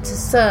I went to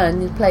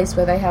CERN, the place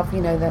where they have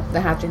the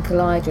Hadron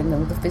Collider and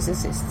all the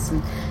physicists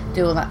and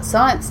do all that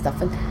science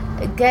stuff, and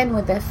again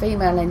with their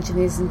female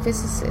engineers and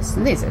physicists,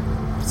 and these are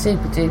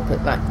super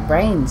duper like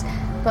brains,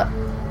 but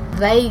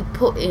they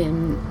put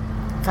in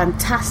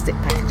fantastic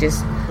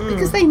packages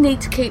because they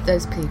need to keep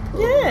those people.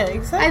 Yeah,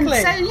 exactly.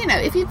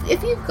 And so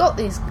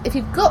if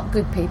you've got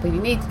good people, you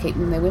need to keep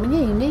them there. Women,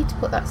 you need to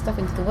put that stuff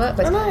into the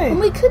workplace. I know.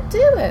 And we could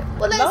do it.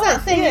 Well, there's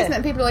that thing, isn't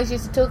it? People always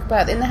used to talk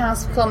about in the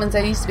House of Commons.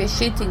 There used to be a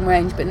shooting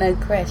range, but no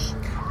creche.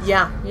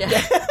 Yeah.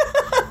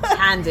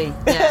 Handy.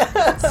 Yeah,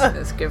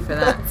 that's good for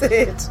that. That's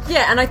it.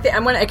 Yeah,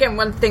 and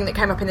one thing that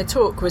came up in the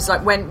talk was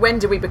like when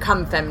do we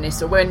become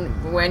feminists, or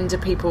when do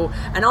people?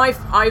 And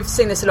I've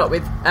seen this a lot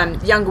with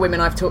younger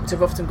women I've talked to.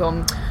 Have often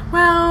gone,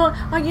 well,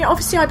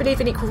 obviously I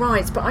believe in equal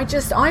rights, but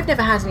I've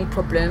never had any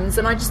problems,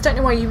 and I just don't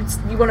know why you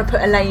want to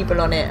put a label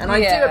on it. And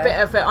I do a bit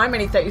of I'm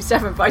only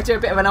 37, but I do a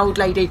bit of an old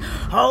lady.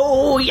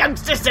 Oh,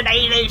 youngsters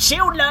today,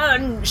 she'll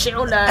learn.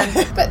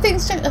 But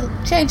things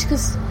don't change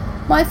because.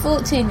 My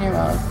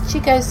 14-year-old, she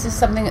goes to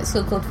something at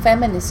school called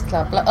Feminist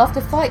Club, like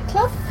after Fight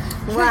Club.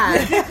 Wow.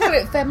 They call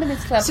it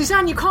Feminist Club.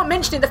 Suzanne, you can't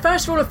mention it. The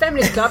first rule of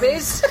Feminist Club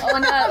is... Oh, no.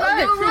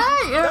 You're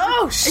right.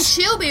 Oh, and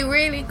she'll be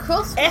really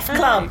cross. F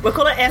Club. We'll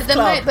call it F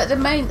Club. But the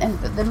main...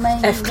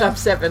 F Club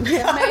 7.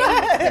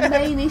 The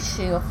main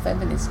issue of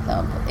Feminist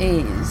Club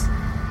is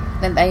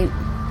that they...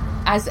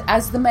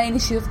 As the main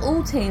issue of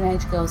all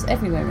teenage girls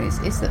everywhere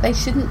is that they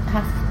shouldn't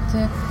have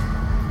to...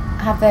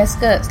 have their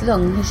skirts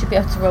long, they should be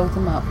able to roll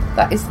them up.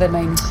 That is their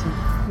main issue.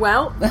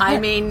 Well, I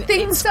mean,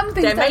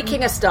 they're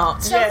making a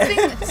start.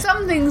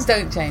 Some things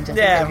don't change, I can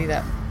tell you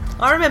that.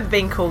 I remember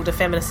being called a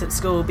feminist at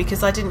school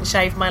because I didn't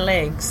shave my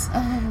legs.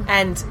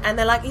 And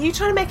they're like, are you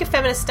trying to make a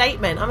feminist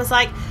statement? I was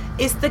like,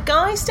 is the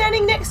guy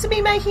standing next to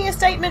me making a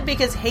statement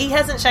because he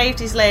hasn't shaved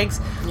his legs?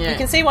 Yeah. You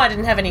can see why I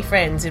didn't have any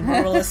friends in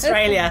rural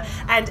Australia.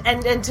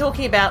 And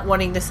talking about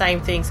wanting the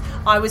same things,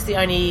 I was the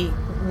only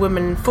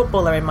woman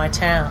footballer in my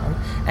town,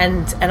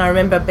 and I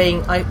remember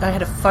I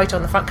had a photo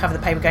on the front cover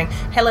of the paper going,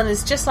 Helen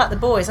is just like the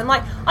boys. I'm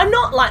like, I'm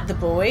not like the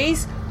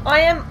boys.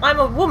 I'm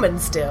a woman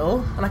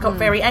still, and I got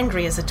very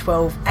angry as a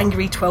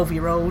angry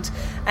 12-year-old,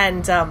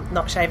 and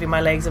not shaving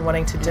my legs and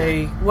wanting to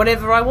do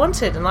whatever I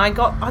wanted, and I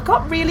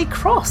got really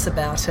cross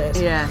about it.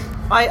 Yeah,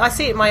 I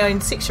see it in my own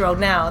 6-year-old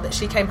now, that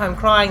she came home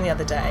crying the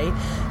other day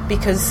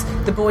because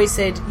the boys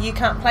said, you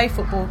can't play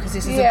football because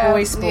this is a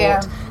boys'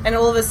 sport, and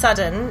all of a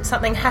sudden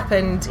something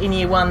happened in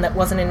year 1 that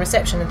wasn't in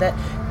reception, that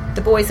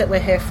the boys that were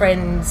her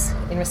friends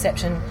in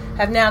reception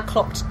have now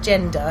clocked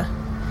gender,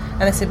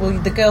 and they said, well,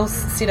 the girls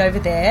sit over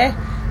there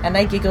and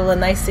they giggle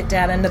and they sit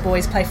down and the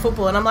boys play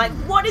football, and I'm like,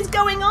 what is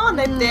going on?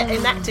 They're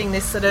enacting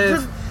this sort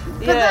of...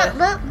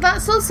 But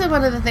that's also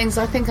one of the things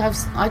I think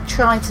I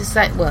try to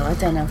say. Well, I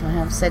don't know if I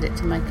have said it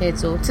to my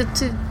kids or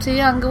to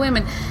younger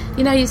women.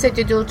 You said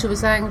your daughter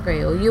was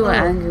angry, or you were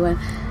angry when...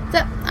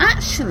 That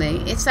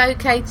actually it's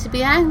okay to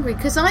be angry,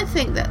 because I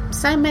think that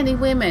so many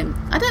women...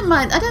 I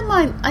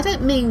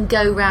don't mean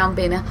go round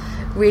being a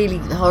really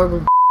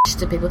horrible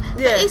to people.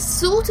 Yeah. But it's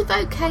sort of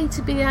okay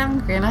to be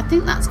angry, and I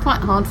think that's quite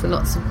hard for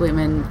lots of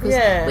women.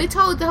 Yeah. We're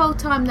told the whole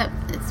time that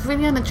it's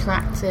really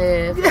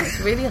unattractive, and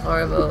it's really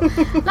horrible.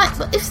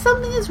 Like, if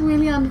something is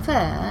really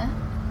unfair,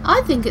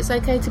 I think it's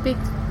okay to be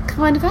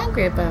kind of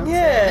angry about it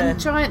and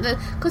try it,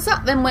 because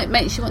that then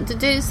makes you want to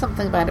do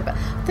something about it. But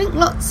I think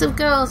lots of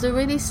girls are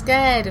really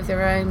scared of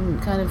their own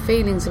kind of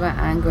feelings about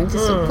anger and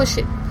just sort of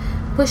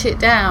push it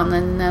down.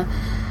 And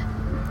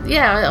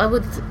I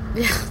would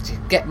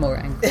get more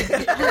angry.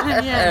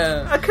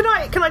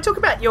 Can I talk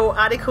about your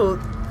article,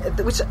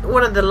 which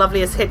one of the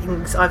loveliest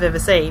headings I've ever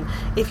seen?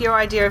 If your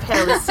idea of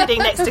hell is sitting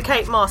next to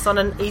Kate Moss on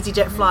an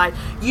EasyJet flight,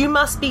 you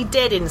must be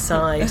dead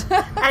inside.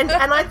 And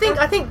I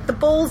think the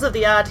balls of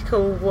the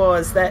article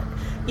was that,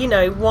 you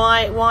know,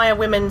 why are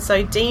women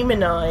so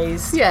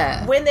demonised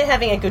when they're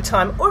having a good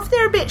time, or if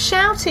they're a bit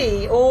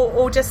shouty,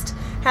 or just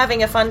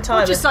having a fun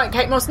time. Or just like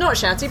Kate Moss, not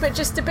shouty, but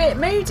just a bit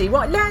moody.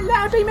 What? Let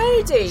her be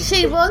moody.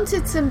 She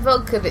wanted some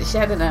vodka, but she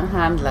had in her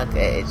hand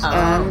luggage,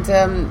 and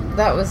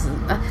that was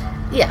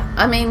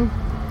I mean,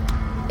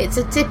 it's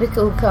a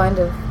typical kind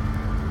of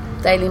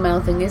Daily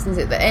Mail thing, isn't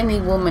it? That any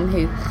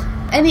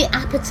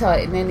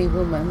appetite in any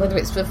woman, whether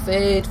it's for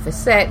food, for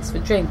sex, for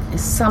drink,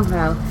 is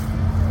somehow,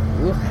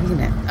 you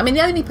know. I mean,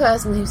 the only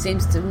person who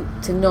seems to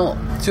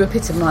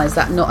epitomise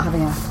that not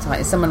having an appetite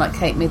is someone like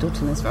Kate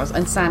Middleton, as far as,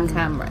 and Sam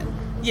Cameron.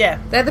 Yeah,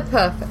 they're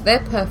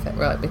perfect,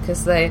 right?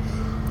 Because they're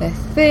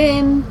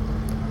thin,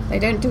 they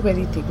don't do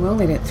anything wrong,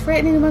 they don't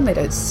threaten anyone, they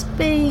don't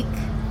speak.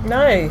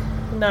 No,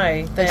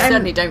 they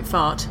certainly don't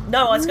fart.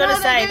 No, I was going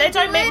to say they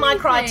don't meet my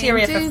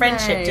criteria for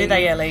friendship, do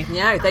they, Ellie?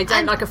 No, they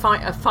don't like a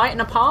fight in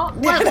a park.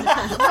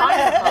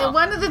 Well,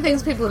 one of the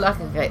things people like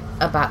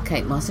about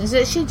Kate Moss is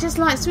that she just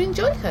likes to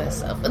enjoy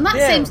herself, and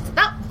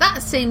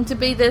that seemed to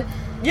be the.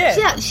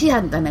 Yeah. She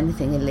hadn't done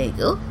anything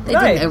illegal. They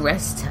didn't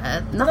arrest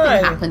her.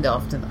 Nothing happened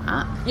after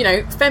that. You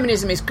know,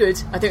 feminism is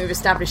good. I think we've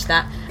established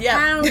that. Yeah.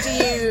 How do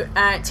you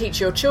teach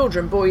your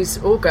children, boys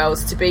or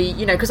girls, to be,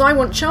 you know, because I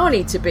want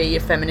Charlie to be a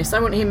feminist. I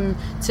want him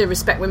to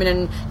respect women,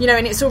 and, you know,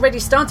 and it's already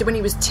started. When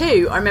he was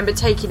 2, I remember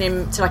taking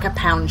him to like a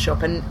pound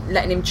shop and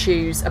letting him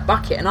choose a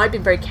bucket, and I've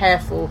been very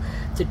careful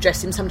to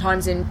dress him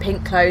sometimes in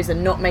pink clothes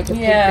and not make a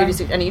pink booty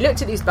suit. And he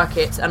looked at these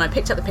buckets, and I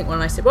picked up the pink one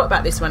and I said, "What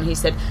about this one?" He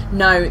said,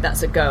 "No,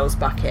 that's a girl's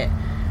bucket."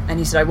 And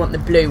he said, "I want the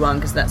blue one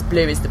because that's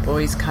blue is the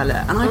boy's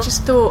colour." And I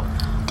just thought,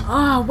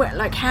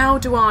 like, how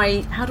do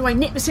I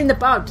nip this in the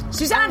bud?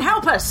 Suzanne,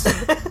 help us!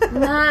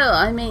 No,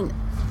 I mean,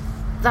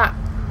 that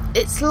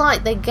it's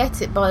like they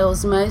get it by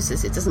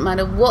osmosis. It doesn't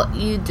matter what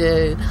you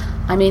do.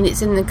 I mean,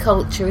 it's in the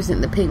culture, isn't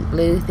it? The pink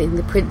blue thing,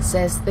 the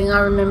princess thing.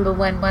 I remember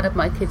when one of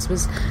my kids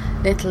was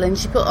little, and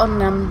she put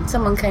on,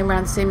 someone came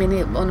round to see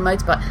me on a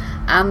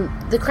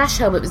motorbike, the crash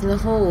helmet was in the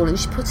hall, and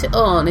she put it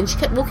on, and she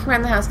kept walking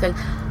around the house going,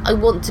 "I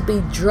want to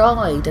be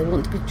dried, I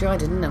want to be dried." I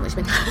didn't know what she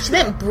meant. She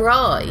meant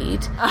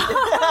bride.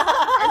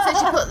 And so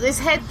she put this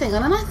head thing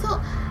on, and I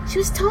thought, she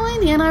was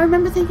tiny, and I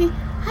remember thinking,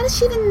 how does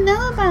she even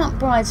know about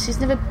brides? She's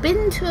never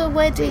been to a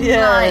wedding.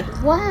 Like,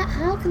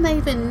 how can they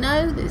even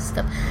know this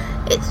stuff?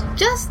 It's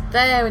just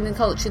there in the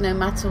culture, no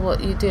matter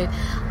what you do.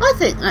 I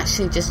think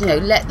actually, just, you know,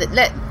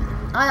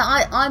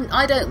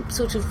 I don't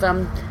sort of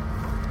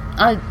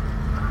I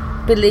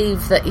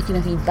believe that if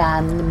you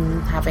ban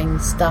them having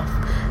stuff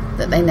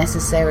that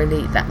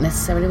necessarily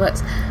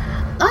works.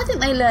 I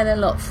think they learn a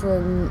lot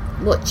from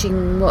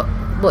watching what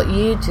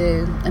you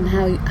do and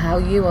how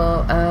you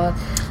are.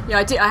 Yeah,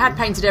 I did. I had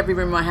painted every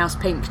room in my house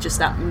pink just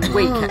that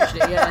week,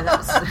 actually. Yeah,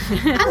 that's.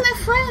 And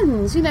they're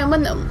friends, you know,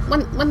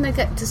 when they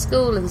get to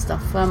school and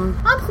stuff.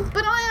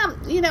 But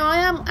I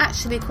am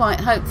actually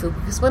quite hopeful,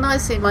 because when I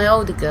see my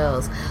older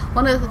girls,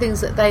 one of the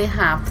things that they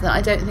have that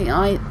I don't think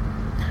I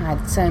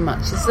had so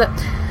much is that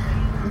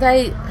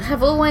they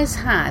have always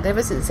had,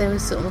 ever since they were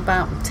sort of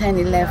about 10,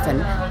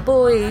 11,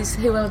 boys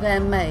who are their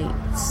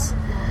mates,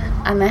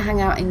 and they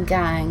hang out in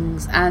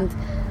gangs, and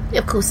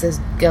of course there's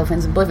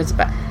girlfriends and boyfriends,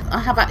 but I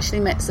have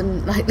actually met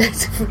some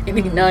loads of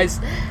really nice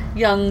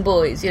young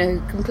boys, you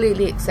know,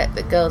 completely accept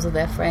that girls are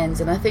their friends,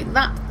 and I think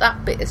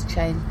that bit has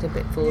changed a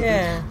bit for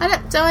them. I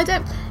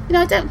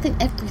don't think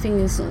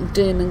everything is sort of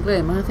doom and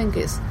gloom. I think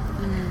it's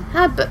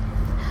hard, but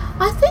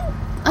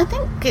I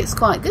think it's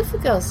quite good for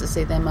girls to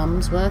see their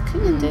mums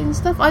working and doing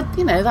stuff.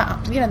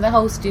 The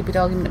whole stupid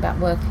argument about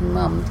working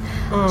mums.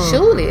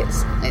 Surely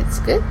it's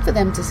good for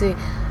them to see.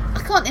 I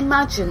can't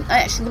imagine.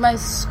 Actually, the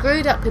most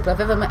screwed up people I've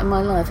ever met in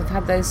my life have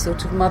had those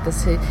sort of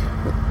mothers who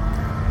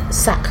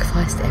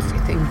sacrificed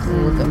everything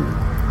for them.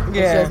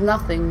 Yeah. So there's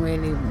nothing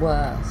really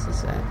worse,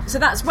 is there? So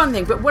that's one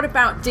thing, but what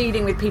about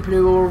dealing with people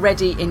who are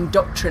already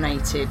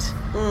indoctrinated?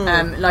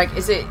 Like,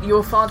 is it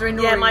your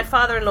father-in-law? Yeah, my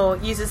father-in-law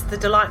uses the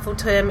delightful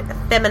term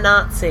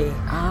feminazi,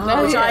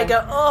 which I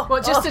go,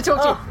 just to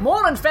talk to you.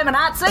 Morning,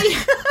 feminazi!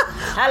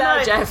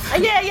 Hello, Jeff.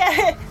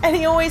 Yeah, and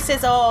he always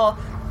says,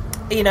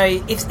 you know,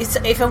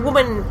 if a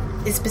woman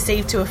is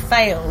perceived to have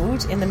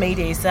failed in the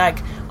media, it's like,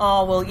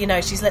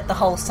 she's let the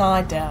whole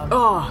side down.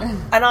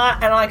 And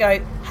I go,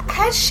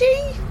 has she?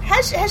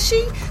 Has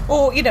she,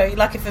 or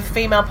like if a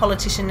female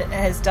politician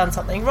has done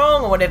something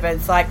wrong or whatever,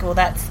 it's like, well,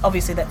 that's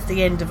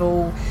the end of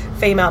all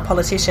female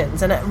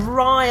politicians, and it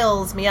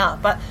riles me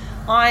up. But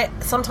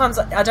sometimes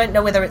I don't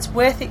know whether it's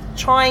worth it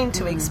trying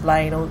to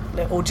explain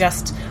or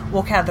just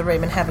walk out of the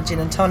room and have a gin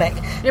and tonic.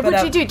 Yeah, but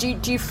what do you do?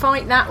 Do you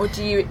fight that, or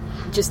do you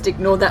just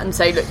ignore that and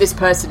say, look, this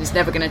person is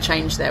never going to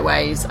change their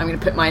ways? I'm going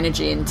to put my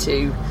energy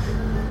into.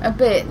 A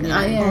bit,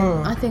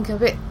 I think a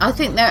bit. I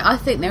think there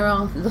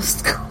are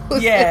lost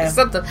causes. Yeah.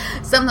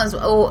 sometimes,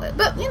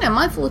 but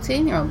my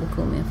 14-year-old will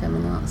call me a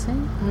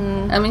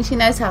feminazi. I mean, she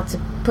knows how to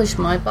push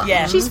my button.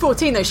 Yeah, she's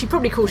 14 though. She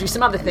probably calls you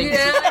some other things.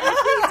 Yeah,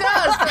 she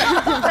does.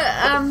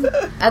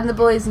 But, and the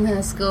boys in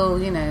her school,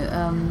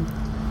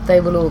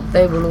 they will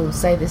all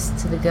say this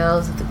to the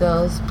girls if the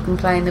girls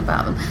complain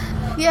about them.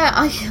 Yeah,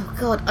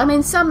 I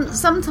mean,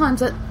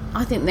 sometimes.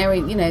 I think there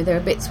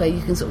are bits where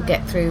you can sort of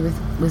get through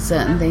with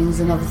certain things,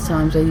 and other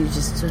times where you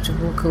just sort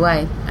of walk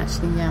away.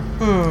 Actually, yeah.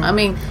 I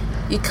mean,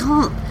 you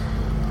can't.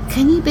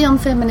 Can you be on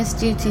feminist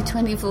duty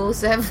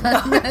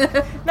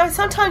 24/7? No,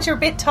 sometimes you're a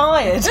bit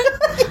tired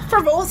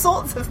from all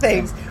sorts of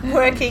things.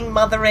 Working,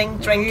 mothering,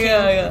 drinking.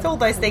 All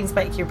those things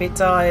make you a bit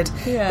tired.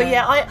 Yeah. But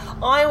yeah,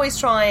 I always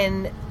try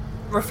and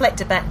reflect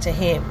it back to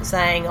him,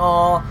 saying,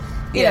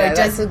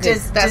 that's a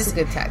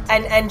good tactic.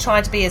 And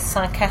try to be as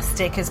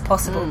sarcastic as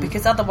possible,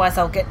 because otherwise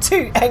I'll get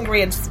too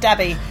angry and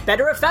stabby.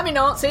 Better a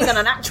feminazi than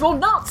an actual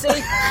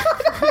Nazi.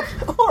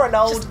 Or an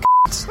old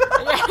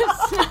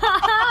Yes.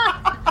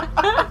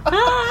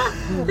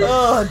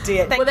 Oh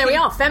dear. Well, there we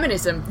are,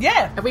 feminism.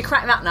 Yeah. Have we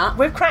cracked that nut?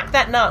 We've cracked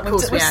that nut. Of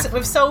course we have.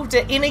 We've solved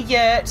it in a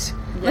yurt.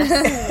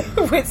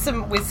 with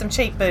some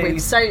cheap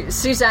booze. So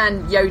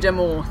Suzanne Yoda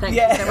Moore, thank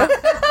you so much.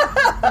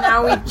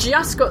 Now we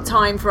just got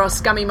time for our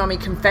Scummy Mummy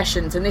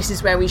Confessions, and this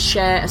is where we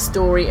share a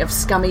story of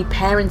scummy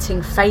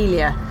parenting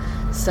failure.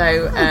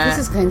 So this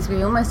is going to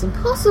be almost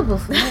impossible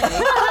for me.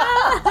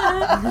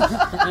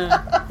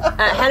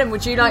 Helen,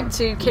 would you like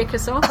to kick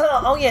us off?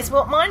 Oh yes,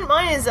 well mine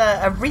is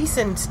a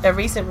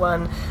recent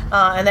one,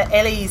 and that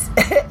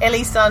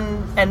Ellie's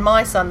son and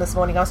my son this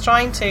morning. I was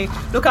trying to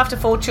look after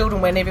 4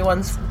 children when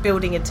everyone's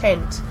building a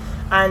tent,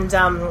 and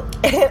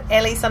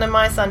Ellie's son and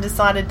my son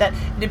decided that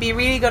it'd be a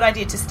really good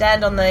idea to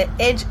stand on the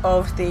edge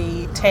of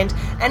the tent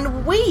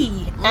and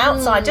wee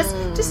outside, just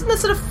in the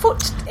sort of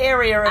foot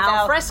area of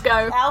al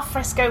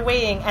fresco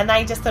weeing, and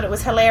they just thought it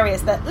was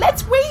hilarious that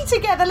let's wee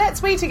together,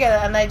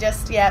 and they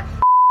just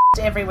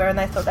everywhere, and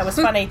they thought that was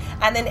funny.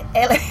 And then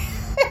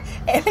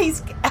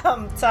Ellie's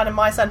son and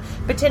my son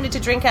pretended to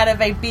drink out of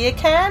a beer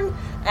can,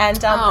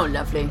 and oh,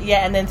 lovely.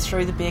 Yeah, and then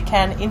threw the beer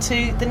can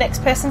into the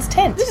next person's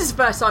tent. This is the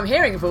first time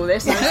hearing of all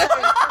this.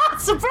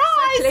 Surprise!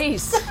 So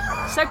pleased,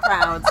 so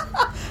proud.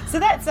 So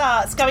that's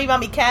Scummy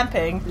Mummy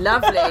camping.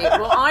 Lovely.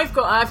 Well,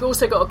 I've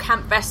also got a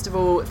camp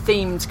festival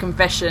themed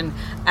confession,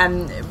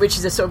 which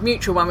is a sort of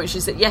mutual one, which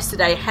is that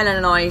yesterday Helen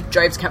and I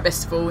drove to camp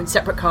festival in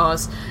separate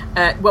cars.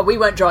 Well, we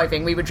weren't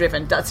driving, we were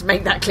driven. Let's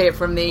make that clear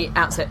from the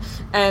outset.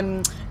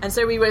 And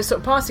so we were sort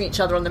of passing each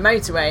other on the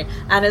motorway,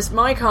 and as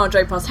my car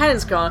drove past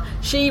Helen's car,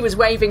 she was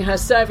waving her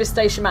service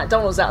station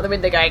McDonald's out the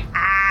window going,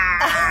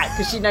 ah,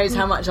 because she knows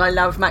how much I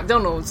love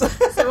McDonald's.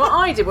 So what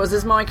I did was,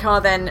 as my car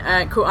then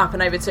caught up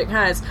and overtook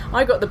hers,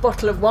 I got the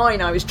bottle of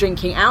wine I was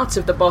drinking out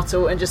of the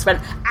bottle and just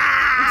went,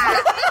 ah!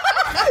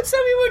 So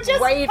we were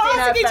just waving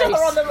passing each other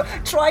on the,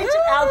 trying to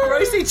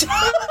outgross each other.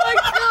 Oh my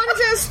God,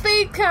 is it a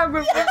speed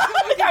camera? And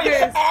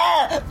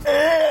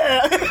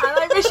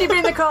I wish you'd been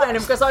in the car,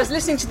 Ellen, because I was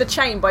listening to The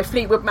Chain by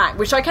Fleetwood Mac,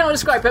 which I cannot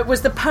describe, but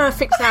was the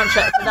perfect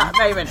soundtrack for that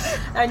moment.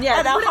 And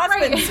and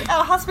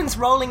our husbands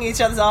rolling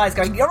each other's eyes,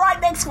 going, "You're right,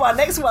 next one."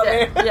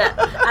 Yeah.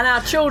 And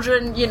our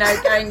children,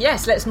 going,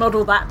 "Yes, let's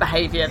model that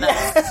behaviour."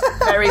 That's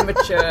very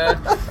mature.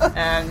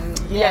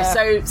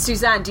 So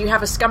Suzanne, do you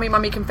have a Scummy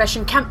Mummy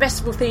confession, camp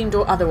festival themed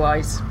or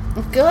otherwise?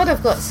 God,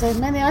 I've got so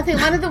many. I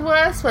think one of the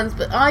worst ones,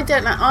 but I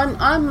don't know.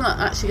 I'm not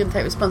actually going to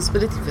take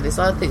responsibility for this.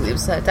 I think it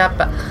was her dad,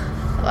 but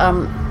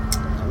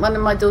one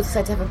of my daughters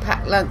said to have a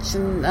packed lunch,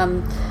 and I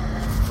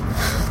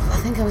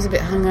think I was a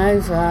bit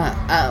hungover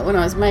when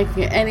I was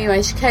making it.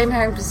 Anyway, she came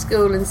home from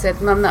school and said,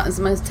 "Mum, that was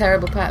the most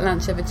terrible packed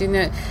lunch ever." Do you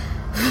know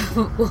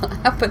what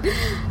happened?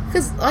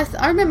 Because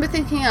I remember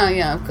thinking, oh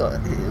yeah, I've got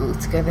it all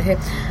together here.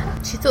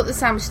 She thought the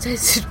sandwich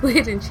tasted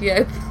weird, and she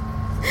opened.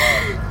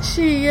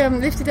 She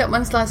lifted up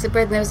one slice of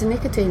bread and there was a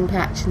nicotine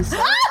patch inside.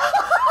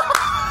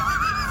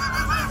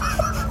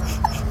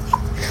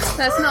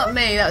 That's not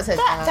me, that was her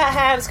dad. That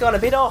hand's gone a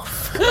bit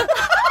off.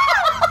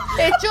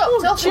 It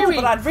dropped off. Chewy.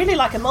 But I'd really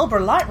like a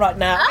Marlboro Light right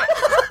now.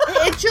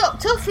 It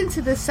dropped off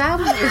into the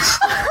sandwich.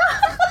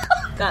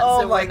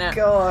 That's my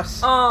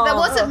gosh. Oh. That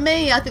wasn't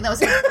me, I think that was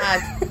her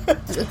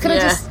dad. Can I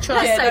just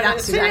try say that,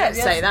 Suzanne?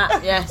 Say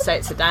that. Yeah, say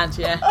it to Dad.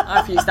 Yeah,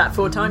 I've used that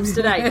 4 times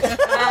today.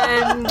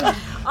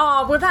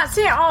 Well, that's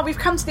it. We've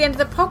come to the end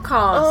of the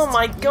podcast. Oh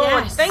my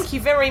God! Yes. Thank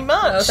you very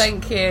much. Oh,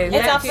 thank you.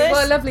 Thank you.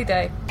 What a lovely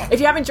day. If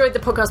you have enjoyed the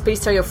podcast, please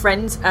tell your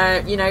friends.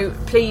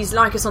 Please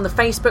like us on the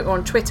Facebook or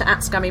on Twitter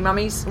at Scummy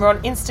Mummies. We're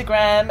on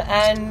Instagram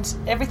and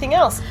everything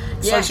else.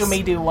 Yes. Social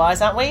media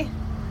wise, aren't we?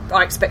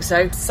 I expect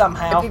so.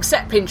 Somehow.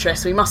 Except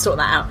Pinterest, we must sort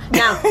that out.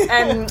 Now,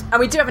 and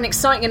we do have an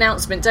exciting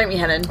announcement, don't we,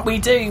 Helen? We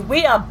do.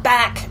 We are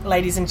back,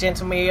 ladies and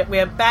gentlemen. We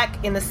are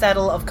back in the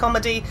saddle of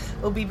comedy.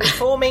 We'll be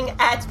performing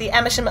at the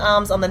Amersham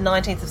Arms on the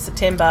 19th of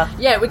September.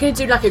 Yeah, we're going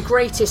to do like a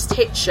greatest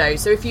hit show.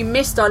 So if you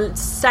missed our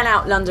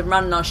sellout London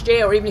run last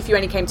year, or even if you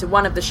only came to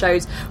one of the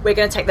shows, we're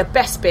going to take the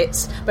best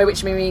bits, by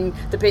which we mean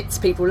the bits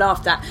people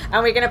laughed at,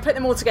 and we're going to put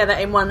them all together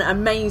in one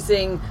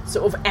amazing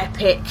sort of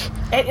epic.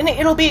 And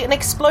it'll be an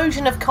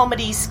explosion of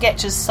comedy,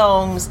 sketches,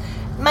 songs,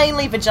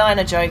 mainly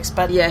vagina jokes,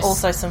 but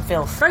also some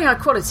filth. Very high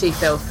quality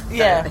filth.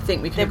 Yeah, I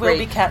think we can there agree. will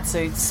be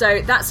catsuits.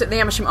 So that's at the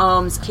Amersham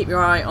Arms. Keep your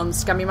eye on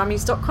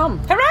scammymummies.com.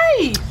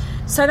 Hooray!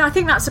 So I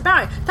think that's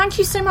about it. Thank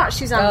you so much,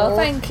 Suzanne. Oh,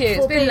 thank you.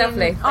 It's been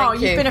lovely.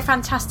 You've been a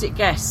fantastic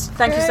guest.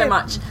 Thank you so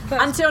much.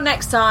 Until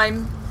next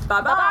time.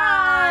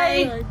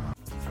 Bye-bye.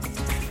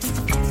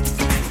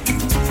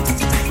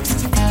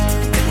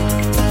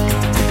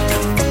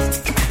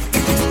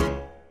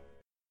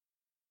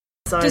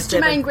 Does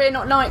Jermaine Greer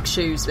not like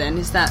shoes then?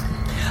 Is that...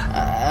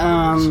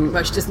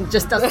 well, she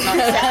just doesn't like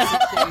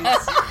sexy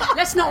shoes.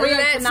 Let's not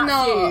reopen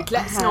that feud.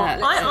 Let's not.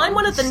 I'm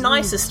one of the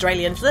nice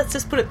Australians. Let's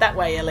just put it that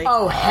way, Ellie.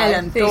 Oh,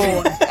 Helen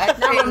Thorne.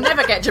 Now we'll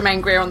never get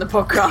Jermaine Greer on the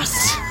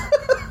podcast.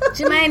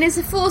 Jermaine is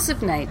a force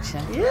of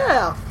nature.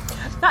 Yeah.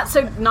 That's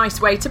a nice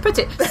way to put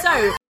it.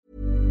 So...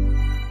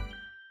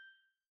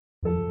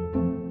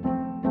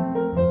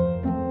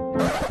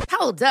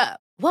 Hold up.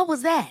 What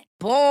was that?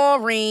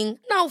 Boring.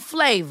 No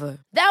flavor.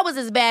 That was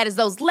as bad as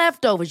those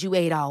leftovers you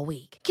ate all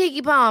week.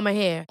 Keke Palmer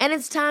here, and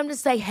it's time to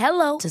say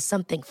hello to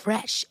something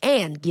fresh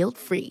and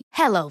guilt-free.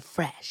 Hello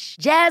Fresh.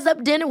 Jazz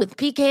up dinner with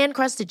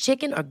pecan-crusted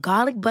chicken or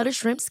garlic butter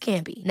shrimp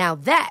scampi. Now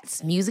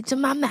that's music to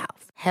my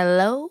mouth.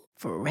 Hello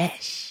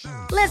Fresh.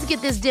 Let's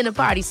get this dinner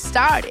party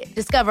started.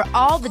 Discover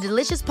all the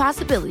delicious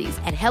possibilities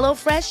at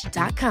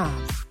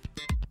hellofresh.com.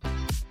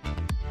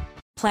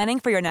 Planning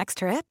for your next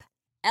trip?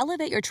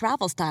 Elevate your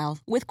travel style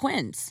with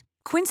Quince.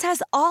 Quince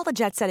has all the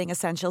jet-setting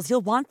essentials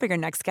you'll want for your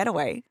next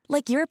getaway,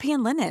 like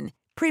European linen,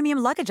 premium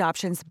luggage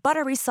options,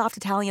 buttery soft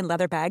Italian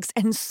leather bags,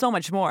 and so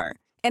much more.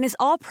 And is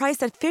all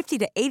priced at 50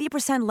 to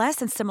 80% less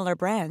than similar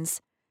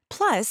brands.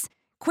 Plus,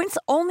 Quince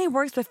only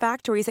works with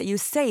factories that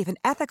use safe and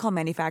ethical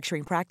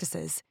manufacturing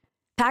practices.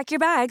 Pack your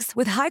bags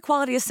with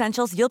high-quality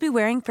essentials you'll be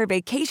wearing for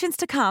vacations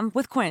to come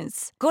with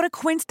Quince. Go to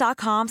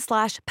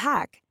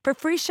quince.com/pack for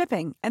free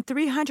shipping and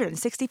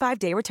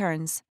 365-day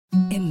returns.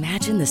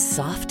 Imagine the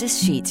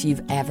softest sheets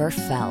you've ever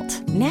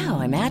felt. Now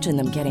imagine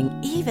them getting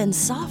even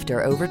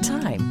softer over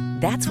time.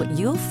 That's what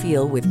you'll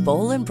feel with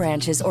Boll &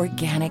 Branch's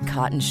organic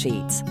cotton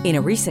sheets. In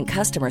a recent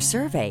customer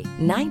survey,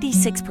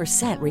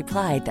 96%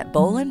 replied that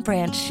Boll &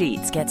 Branch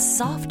sheets get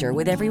softer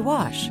with every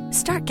wash.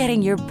 Start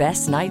getting your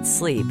best night's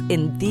sleep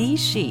in these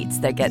sheets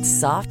that get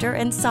softer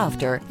and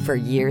softer for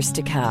years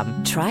to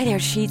come. Try their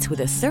sheets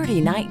with a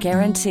 30-night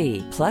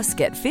guarantee. Plus,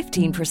 get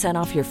 15%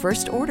 off your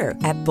first order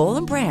at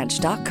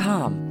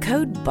bollandbranch.com.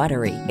 Code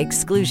BUTTERY.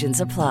 Exclusions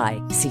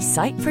apply. See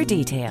site for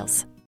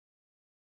details.